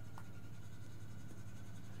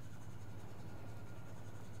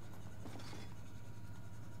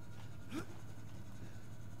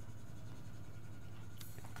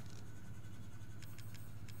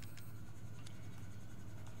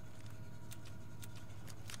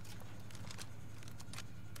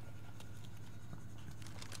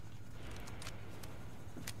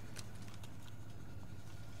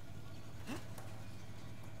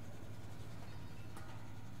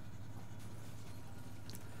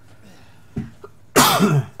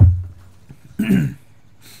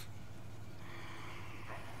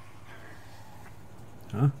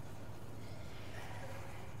 Huh?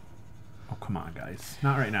 Oh, come on, guys.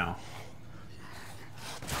 Not right now.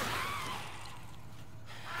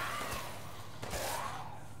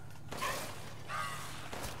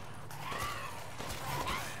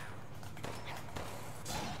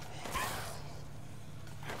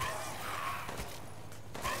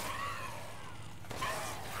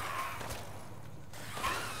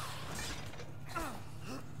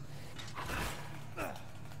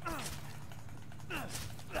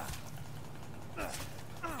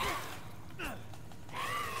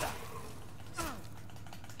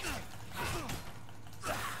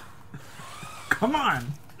 Come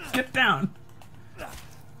on! Get down!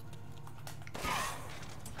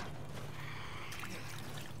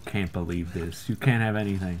 Can't believe this. You can't have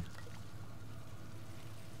anything.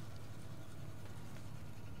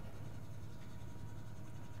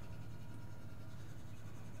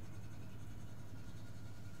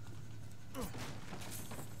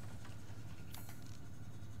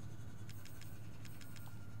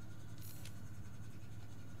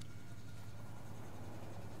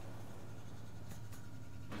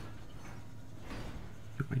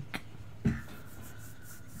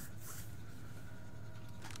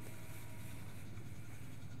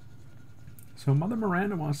 So Mother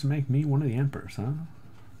Miranda wants to make me one of the emperors, huh?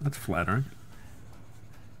 That's flattering.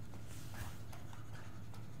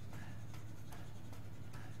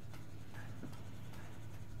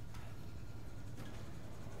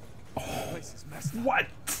 Oh, this is messed up. What?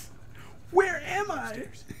 Where am I?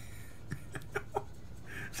 Is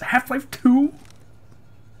it Half-Life 2?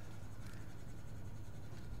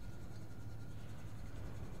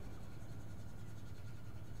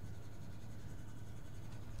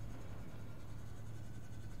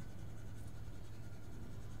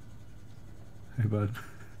 Hey, bud.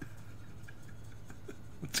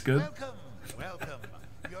 What's good? Welcome, welcome.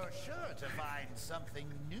 You're sure to find something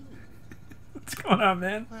new. What's going on,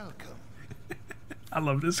 man? Welcome. I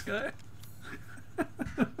love this guy.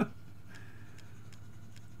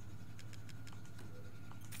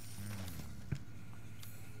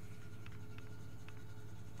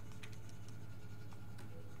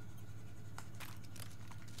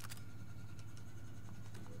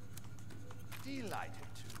 Delighted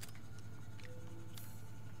to.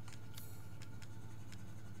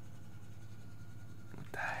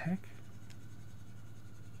 What the heck?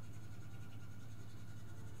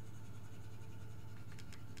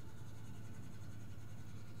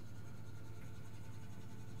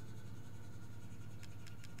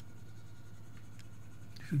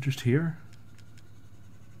 Is it just here?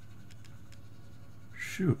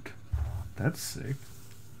 Shoot. That's sick.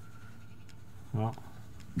 Well,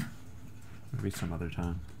 maybe some other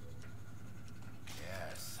time.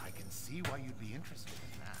 Yes, I can see why you'd be interested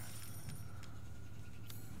in that.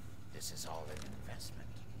 This is all an investment.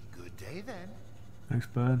 Good day then. Thanks,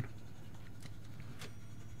 bud.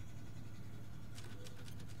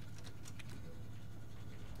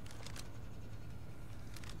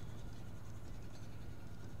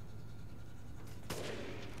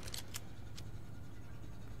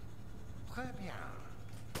 Très bien.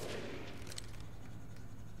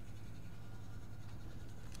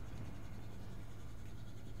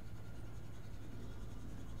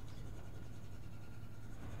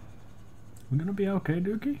 We gonna be okay,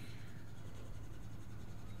 Dookie?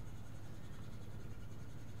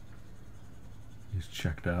 He's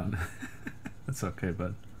checked out. That's okay,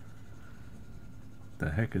 bud. The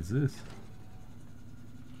heck is this?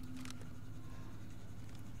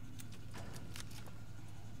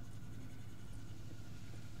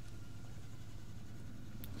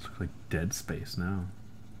 Looks like Dead Space now.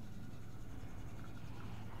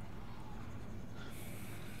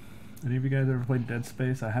 Any of you guys ever played Dead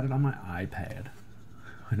Space? I had it on my iPad.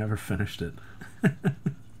 I never finished it.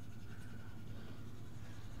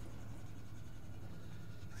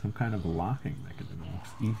 Some kind of locking mechanism.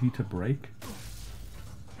 It's easy to break.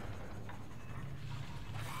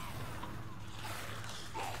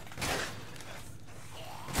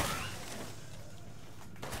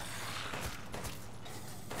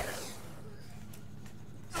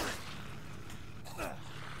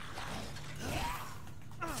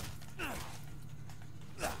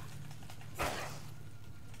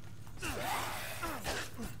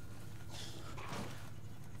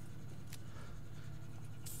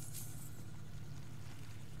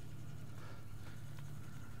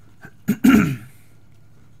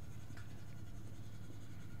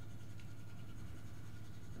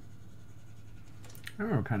 I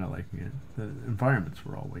remember kind of liking it. The environments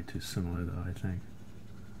were all way too similar, though, I think.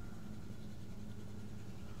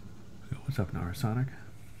 So what's up, Narasonic?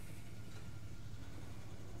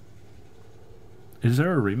 Is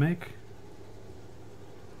there a remake?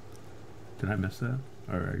 Did I miss that?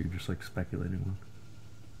 Or are you just, like, speculating one?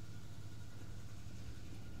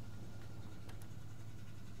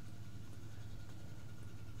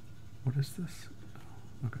 What is this?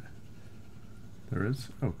 Oh, okay. There is?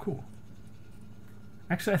 Oh, cool.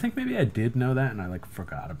 Actually, I think maybe I did know that and I like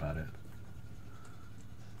forgot about it.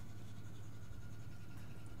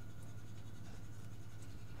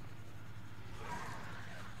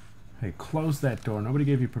 Hey, close that door. Nobody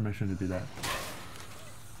gave you permission to do that.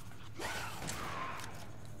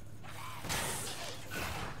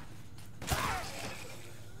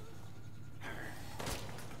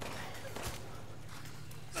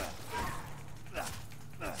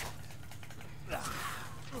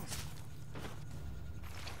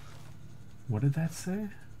 What did that say?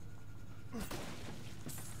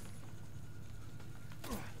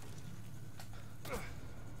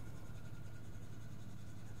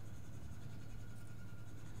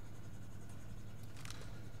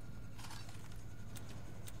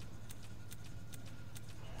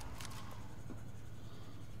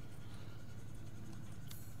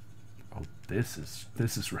 Oh, this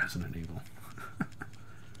is Resident Evil.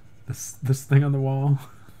 this thing on the wall.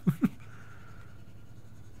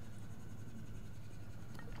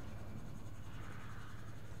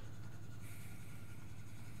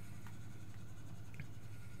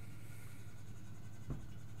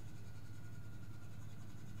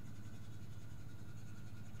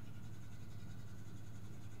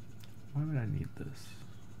 Why would I need this?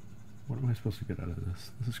 What am I supposed to get out of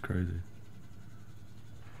this? This is crazy.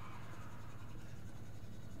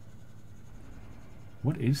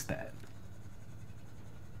 What is that?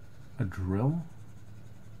 A drill?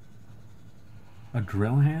 A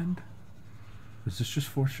drill hand? Is this just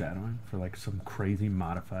foreshadowing for like some crazy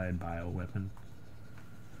modified bioweapon?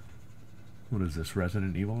 What is this,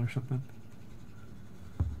 Resident Evil or something?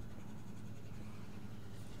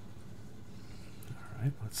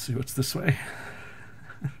 Alright, let's see what's this way.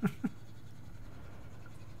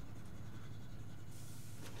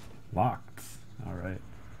 Locked. Alright.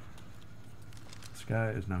 This guy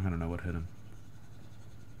is not going to know what hit him.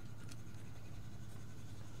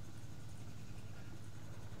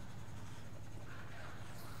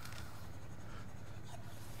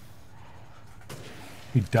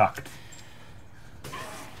 He ducked.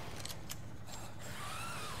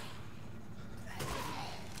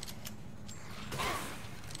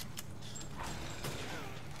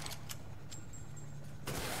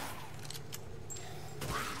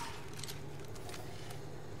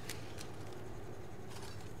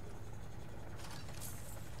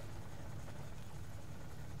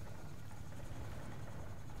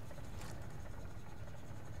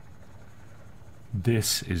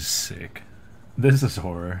 This is sick. This is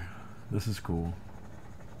horror. This is cool.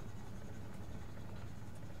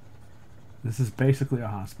 This is basically a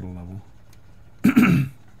hospital level.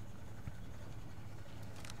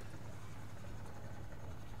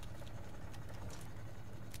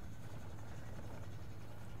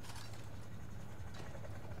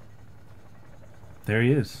 There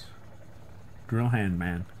he is. Drill hand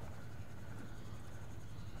man.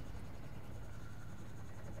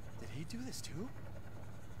 Did he do this too?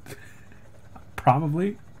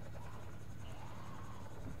 Probably.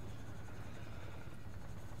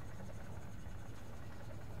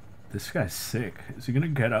 This guy's sick. Is he gonna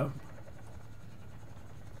get up?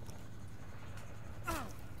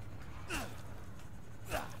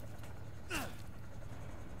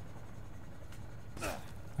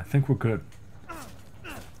 I think we're good.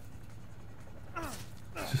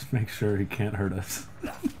 Just make sure he can't hurt us.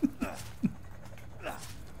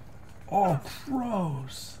 Oh,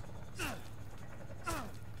 gross.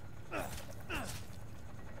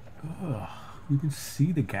 Ugh, you can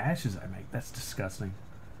see the gashes I make. That's disgusting.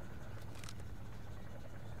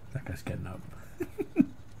 That guy's getting up.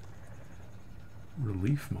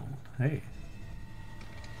 Relief mode. Hey.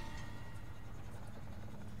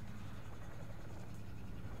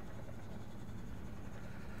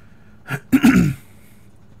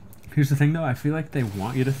 Here's the thing though, I feel like they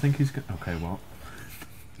want you to think he's gonna... Okay, well.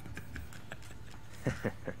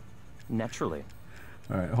 Naturally.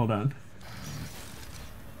 Alright, hold on.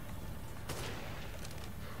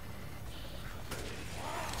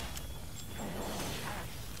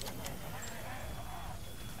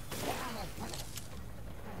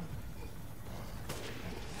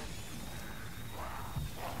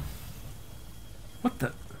 What the?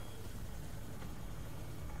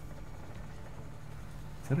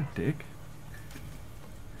 Is that a dick?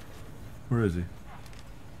 Where is he? Is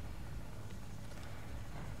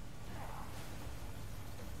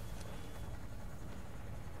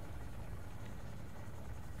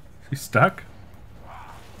he stuck?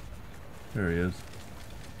 There he is.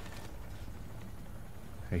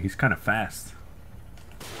 Hey, he's kind of fast.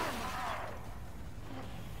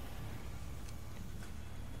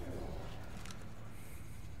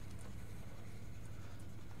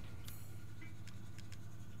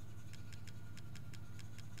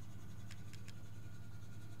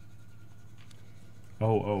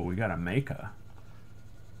 Oh, we got a Mecha.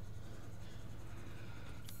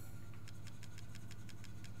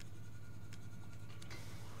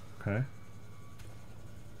 Okay.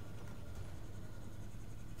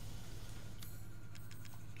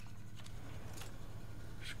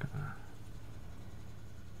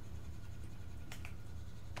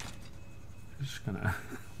 Just gonna a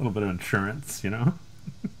little bit of insurance, you know?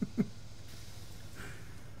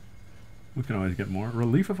 can always get more.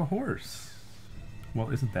 Relief of a horse.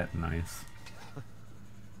 Well, isn't that nice?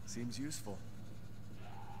 Seems useful.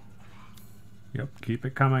 Yep, keep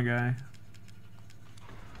it coming, guy.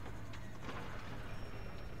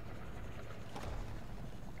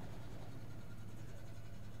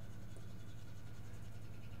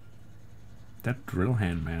 That drill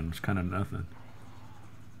hand man was kind of nothing.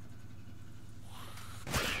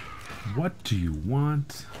 What do you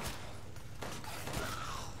want?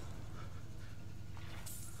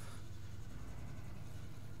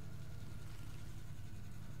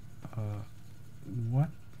 What?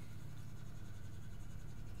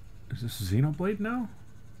 Is this Xenoblade now?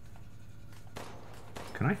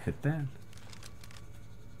 Can I hit that?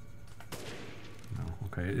 No,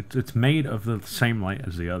 okay. It's made of the same light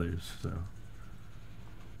as the others, so.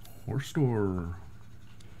 Horse store.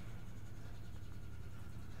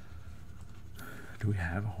 Do we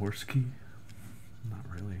have a horse key? Not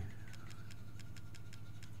really.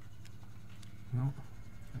 Well,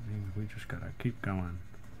 that means we just gotta keep going.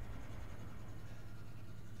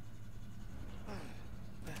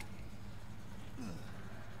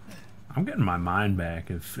 I'm getting my mind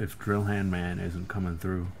back if Drill Hand Man isn't coming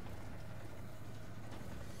through.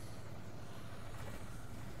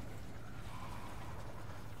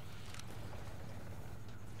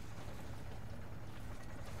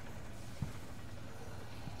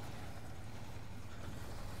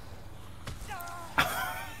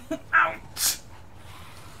 Ouch!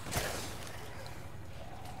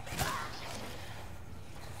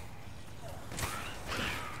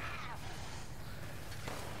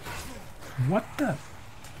 What the?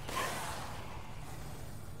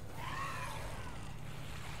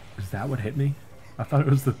 Is that what hit me? I thought it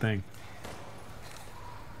was the thing.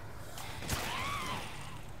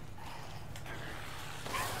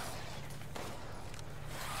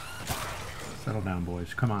 Settle down,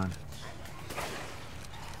 boys. Come on.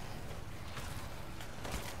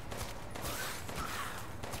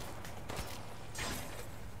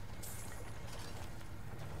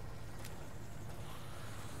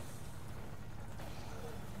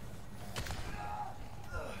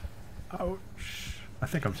 Ouch. I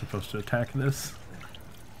think I'm supposed to attack this.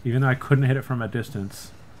 Even though I couldn't hit it from a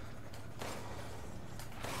distance.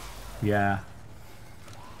 Yeah.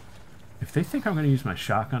 If they think I'm going to use my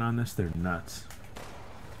shotgun on this, they're nuts.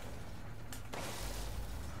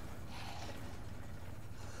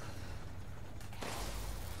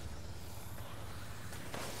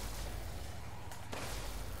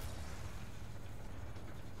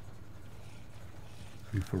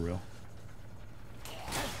 Are you for real?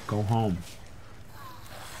 Go home.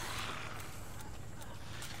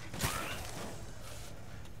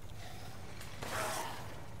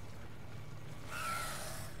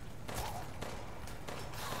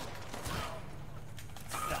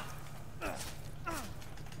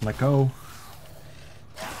 Let go.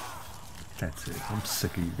 That's it. I'm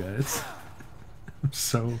sick of you guys. I'm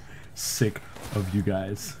so sick of you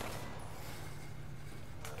guys.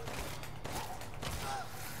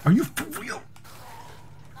 Are you for real?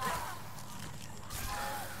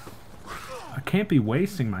 I can't be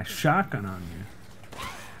wasting my shotgun on you.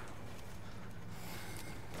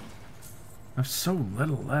 I have so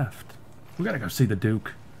little left. We gotta go see the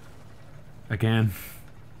Duke. Again.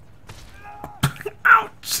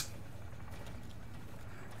 Ouch!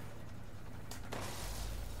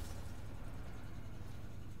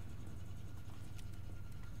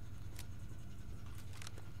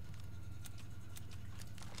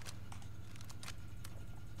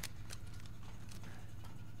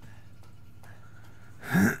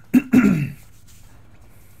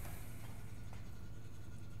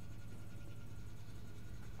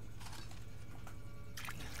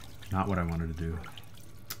 Not what I wanted to do.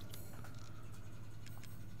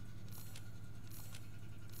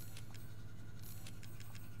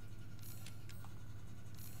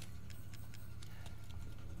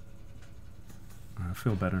 I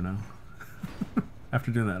feel better now. After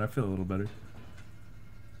doing that, I feel a little better.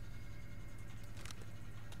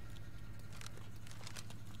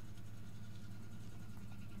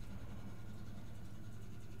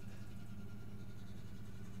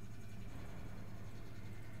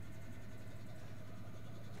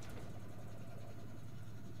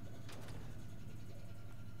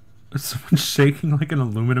 Is someone shaking like an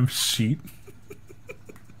aluminum sheet?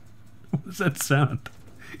 What does that sound?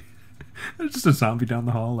 There's just a zombie down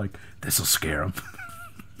the hall like, this'll scare him.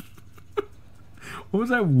 What was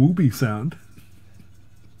that whoopee sound?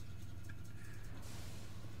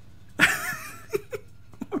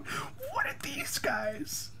 What are these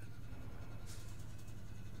guys?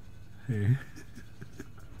 Hey.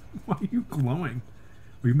 Why are you glowing?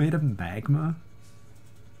 We made of magma?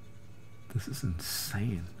 This is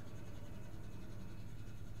insane.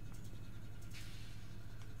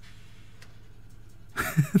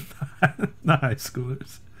 The high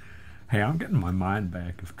schoolers. Hey, I'm getting my mind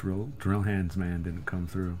back if Drill Hands Man didn't come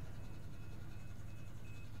through.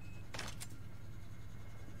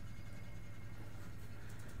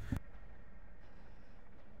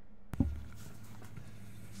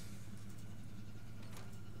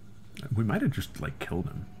 We might have just, like, killed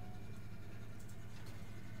him.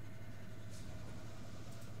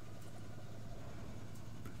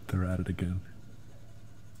 They're at it again.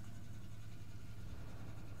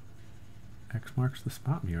 X marks the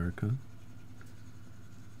spot, Miorica.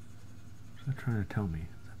 What's that trying to tell me?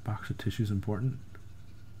 That box of tissue's important?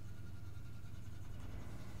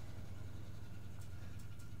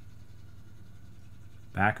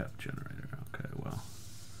 Backup generator. Okay, well.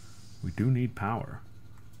 We do need power.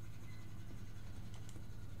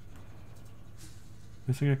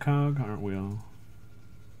 Missing a cog, aren't we all?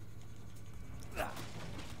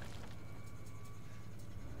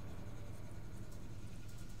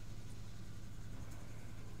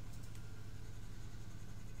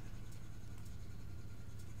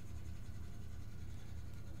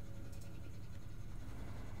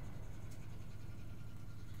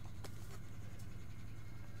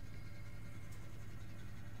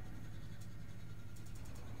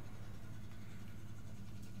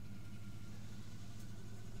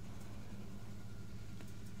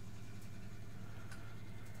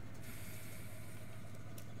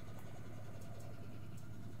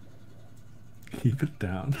 Keep it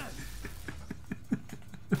down.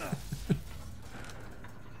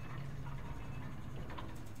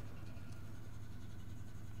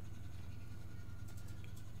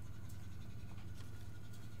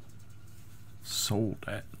 Sold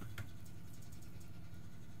it.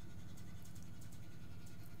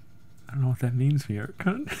 I don't know what that means for your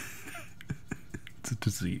cunt. It's a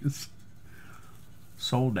disease.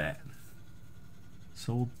 Sold that.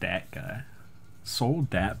 Sold that guy. Sold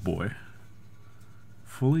that boy.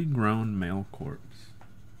 Fully grown male corpse.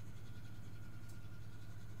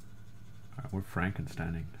 Alright, we're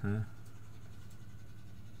Frankensteining, huh?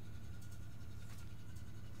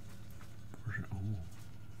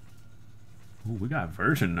 Oh, we got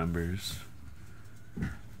version numbers.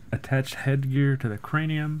 Attached headgear to the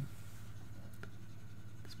cranium.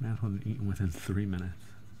 This man wasn't eaten within 3 minutes.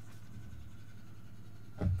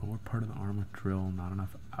 Lower part of the arm with drill, not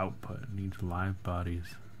enough output. Needs live bodies.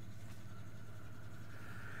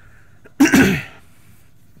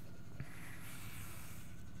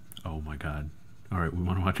 Oh my god. Alright, we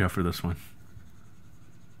want to watch out for this one.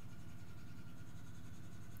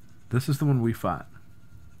 This is the one we fought.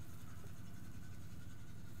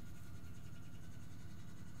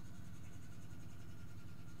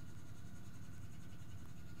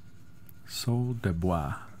 Soul de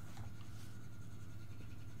Bois.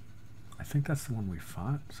 I think that's the one we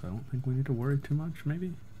fought, so I don't think we need to worry too much,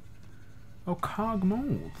 maybe? Oh, Cog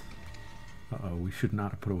Mold. Uh-oh, we should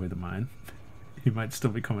not have put away the mine. He might still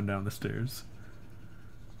be coming down the stairs.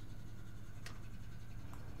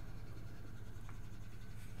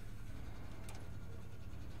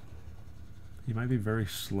 He might be very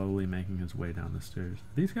slowly making his way down the stairs.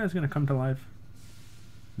 Are these guys gonna come to life?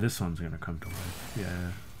 This one's gonna come to life,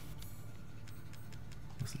 yeah.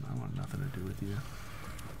 Listen, I want nothing to do with you.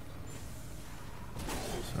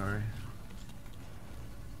 Sorry.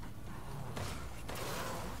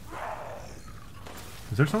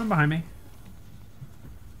 Is there someone behind me?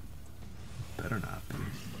 Better not be.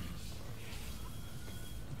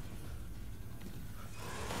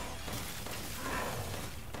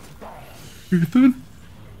 Ethan?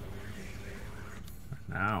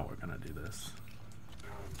 Now we're gonna do this.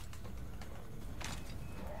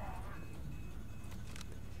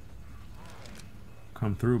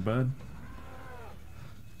 Come through, bud.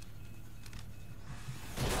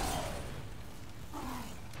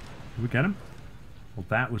 Did we get him? Well,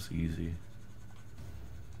 that was easy.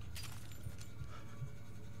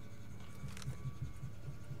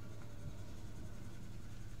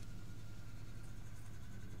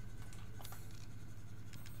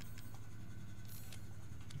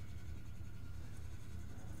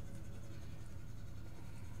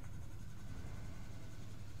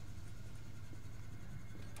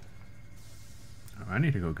 I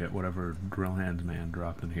need to go get whatever Drill Hands Man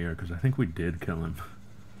dropped in here, because I think we did kill him.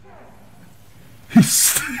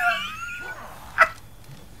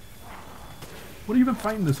 What have you been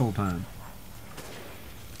fighting this whole time?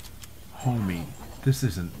 Homie, this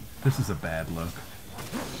is a bad look.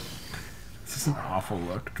 This is an awful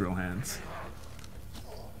look, Drill Hands.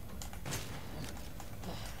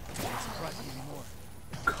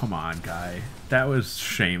 come on, guy. That was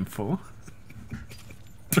shameful.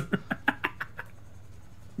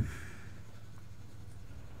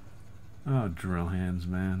 Oh, drill hands,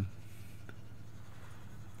 man.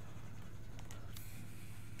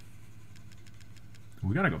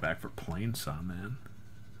 We gotta go back for plane saw, man.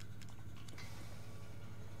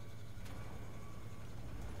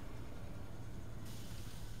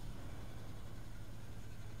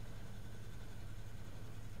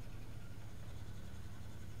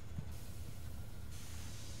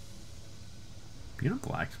 Being a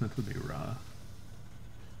blacksmith would be raw.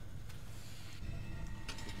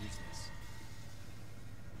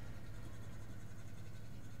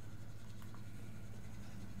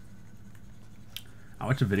 I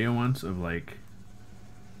watched a video once of like,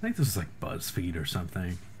 I think this is like BuzzFeed or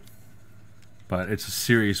something, but it's a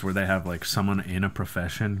series where they have like someone in a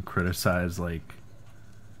profession criticize like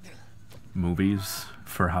movies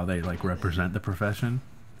for how they like represent the profession,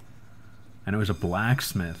 and it was a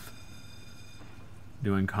blacksmith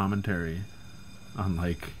doing commentary on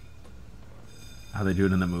like how they do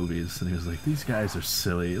it in the movies, and he was like, these guys are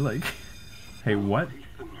silly, like, hey, what?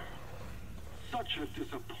 Such a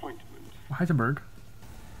disappointment. Heisenberg.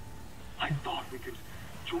 I thought we could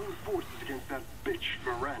join forces against that bitch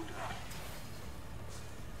Miranda.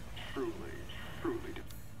 Truly, truly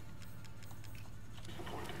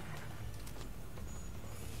disappointing.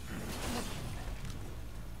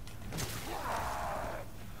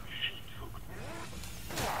 She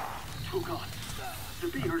took us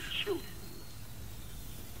to be her children.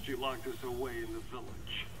 She locked us away in the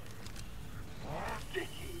village.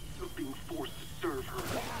 Decades of being forced to serve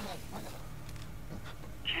her.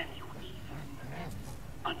 Can you even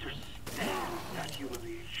understand that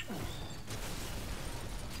humiliation?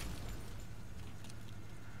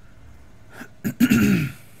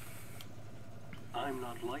 I'm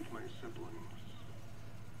not like my siblings.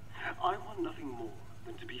 I want nothing more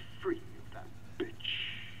than to be free of that bitch.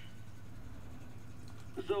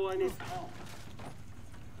 So I need power.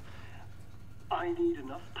 I need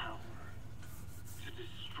enough power to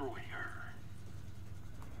destroy her.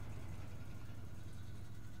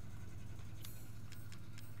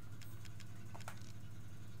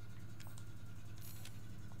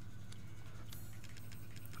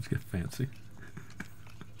 Let's get fancy.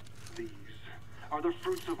 These are the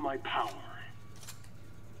fruits of my power.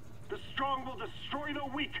 The strong will destroy the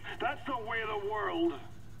weak. That's the way of the world.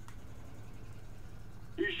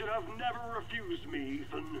 You should have never refused me,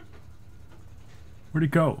 Ethan. Where'd he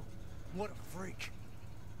go? What a freak.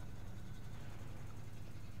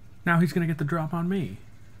 Now he's gonna get the drop on me.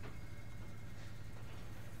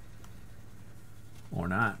 Or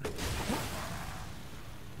not.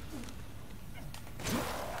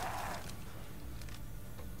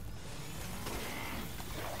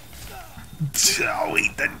 Oh,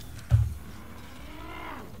 Ethan.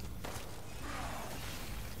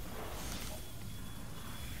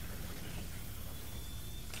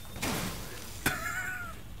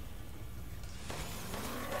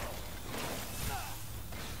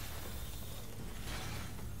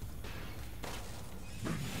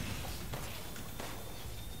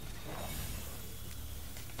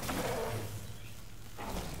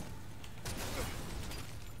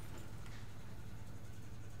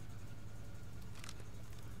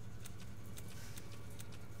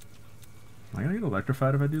 Am I gonna get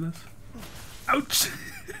electrified if I do this? Ouch!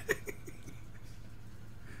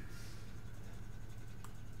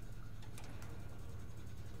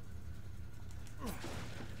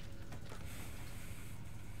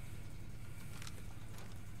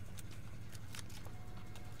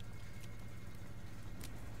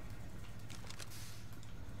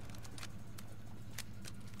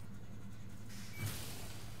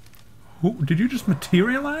 Who, did you just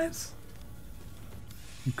materialize?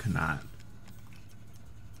 You cannot.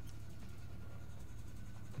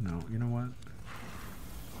 No, you know what?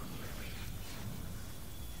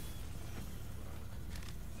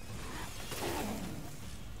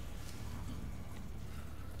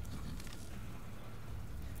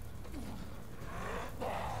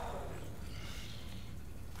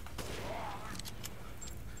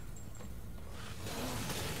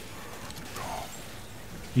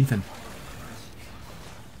 Ethan.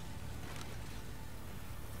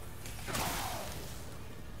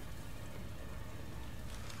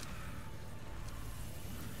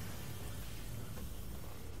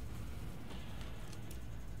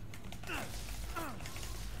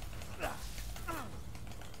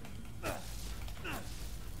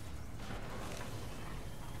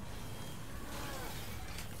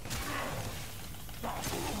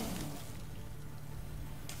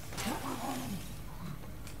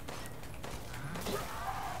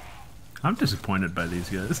 I'm disappointed by these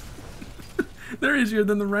guys. They're easier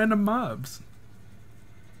than the random mobs.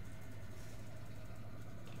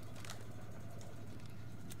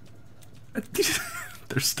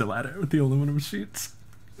 They're still at it with the aluminum sheets.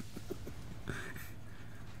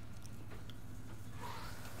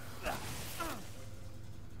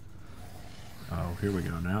 Oh, here we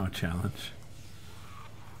go now, a challenge.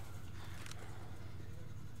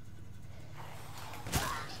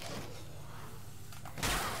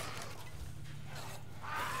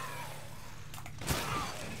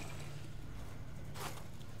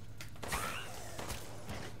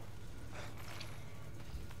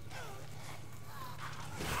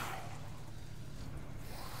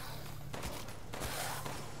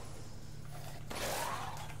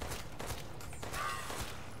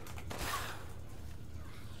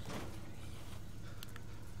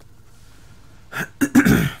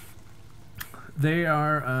 They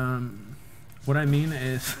are, what I mean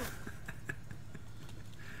is,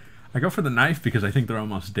 I go for the knife because I think they're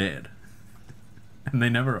almost dead. And they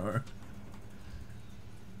never are.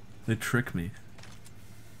 They trick me.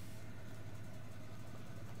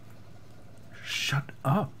 Shut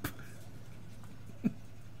up.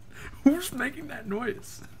 Who's making that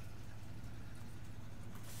noise?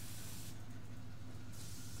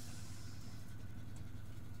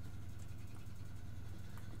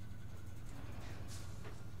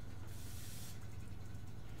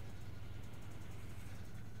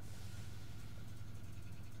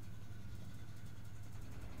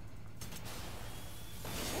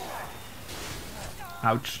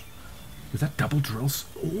 Ouch. Is that double drills?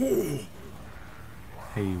 Oh.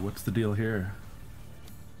 Hey, what's the deal here?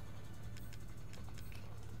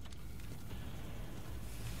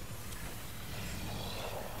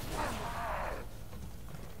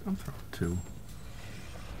 I'm throwing 2.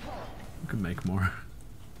 We can make more.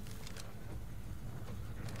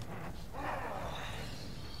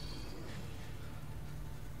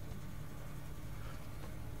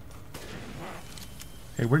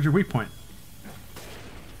 Hey, where's your weak point?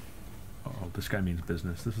 This guy means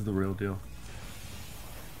business. This is the real deal.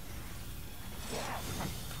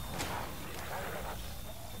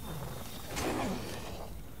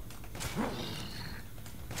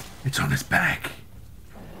 It's on his back.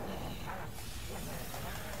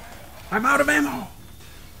 I'm out of ammo.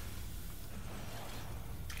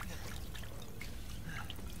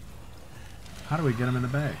 How do we get him in the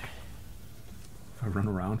back? If I run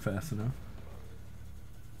around fast enough.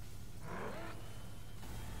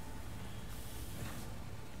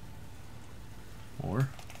 Or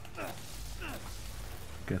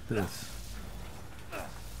get this.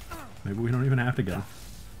 Maybe we don't even have to go.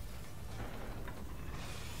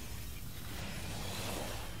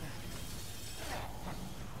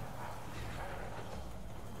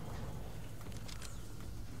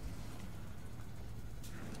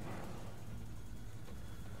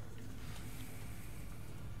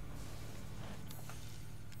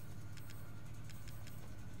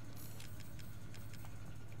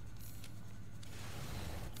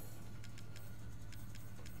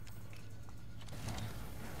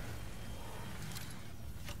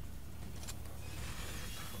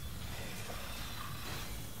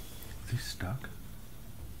 Is he stuck?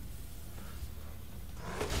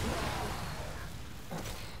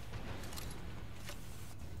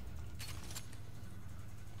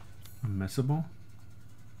 Unmissable?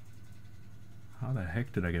 How the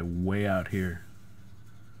heck did I get way out here?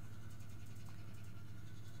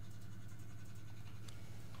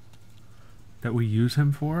 That we use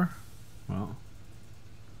him for? Well.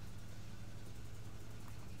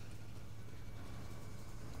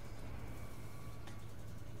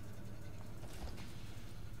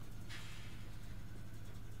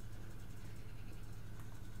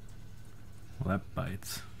 Well, that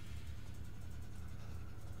bites.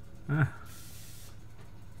 Oh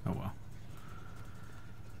well.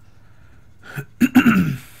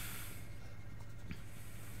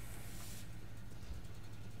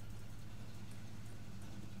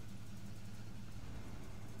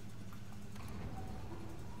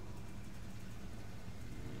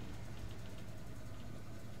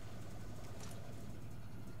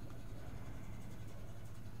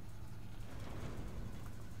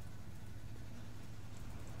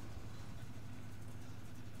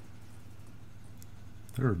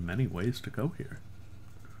 There are many ways to go here.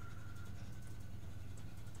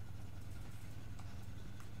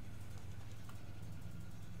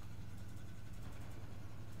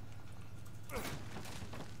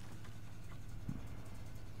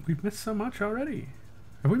 We've missed so much already.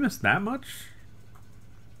 Have we missed that much?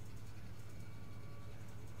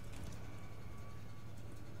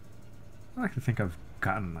 I like to think I've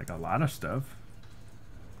gotten like a lot of stuff.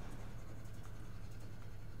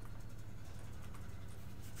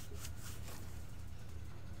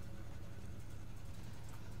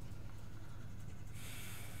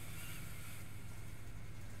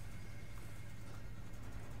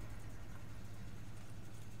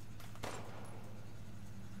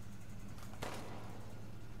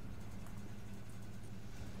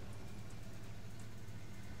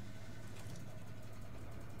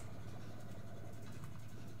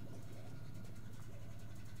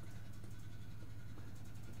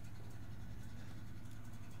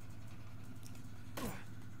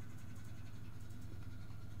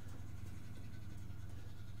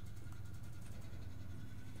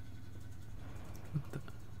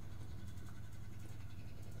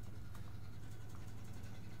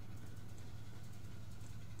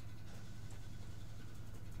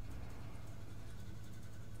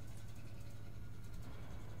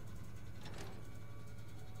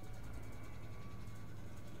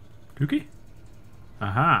 Dookie?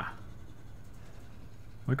 Aha.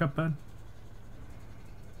 Wake up, bud.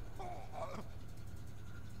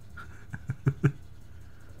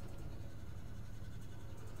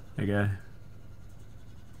 Hey, guy.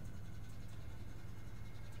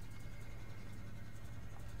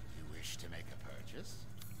 You wish to make a purchase?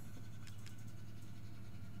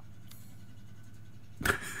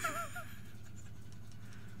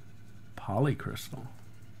 Polycrystal.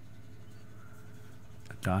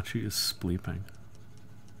 Adachi is sleeping.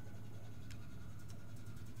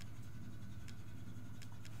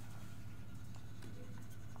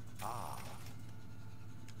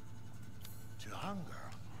 To hunger.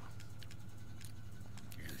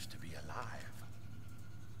 Used to be alive.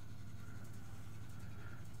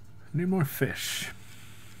 Need more fish.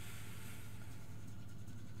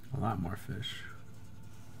 A lot more fish.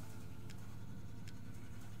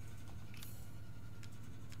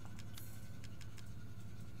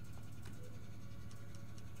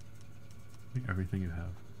 Everything you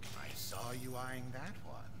have. I saw you eyeing that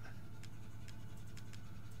one.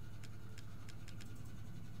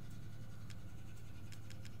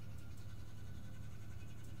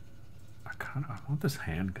 I want this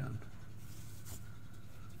handgun.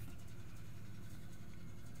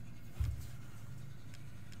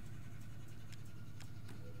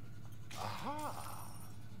 Aha!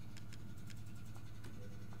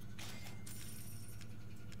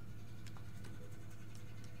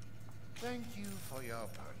 Thank you for your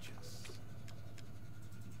purchase.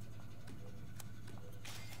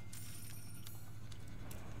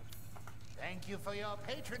 Thank you for your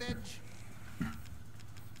patronage.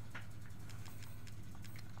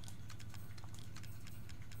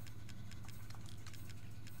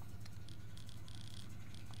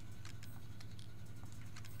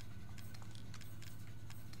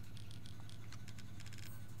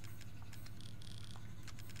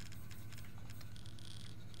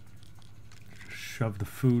 Shove the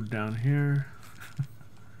food down here.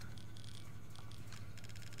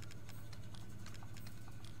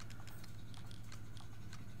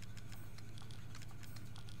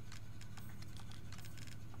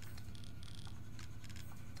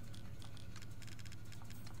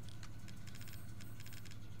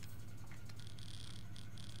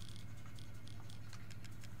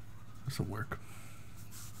 This'll work.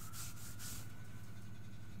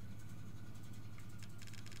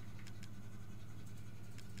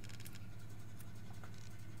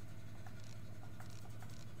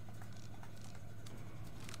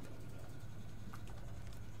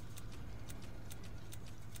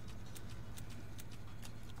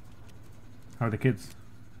 How are the kids?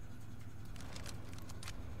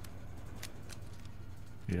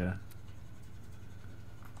 Yeah.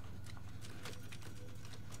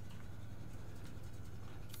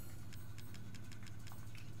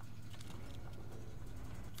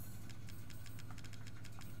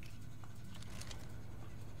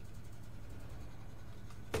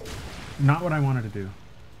 Not what I wanted to do.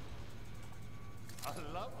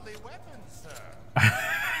 A lovely weapon, sir.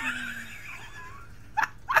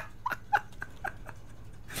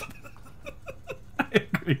 I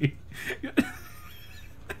agree.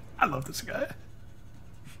 I love this guy.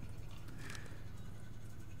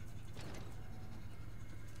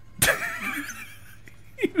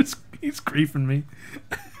 He's griefing me.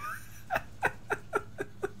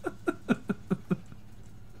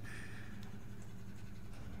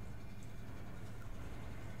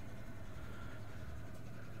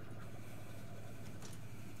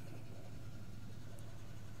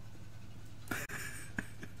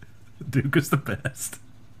 Duke is the best.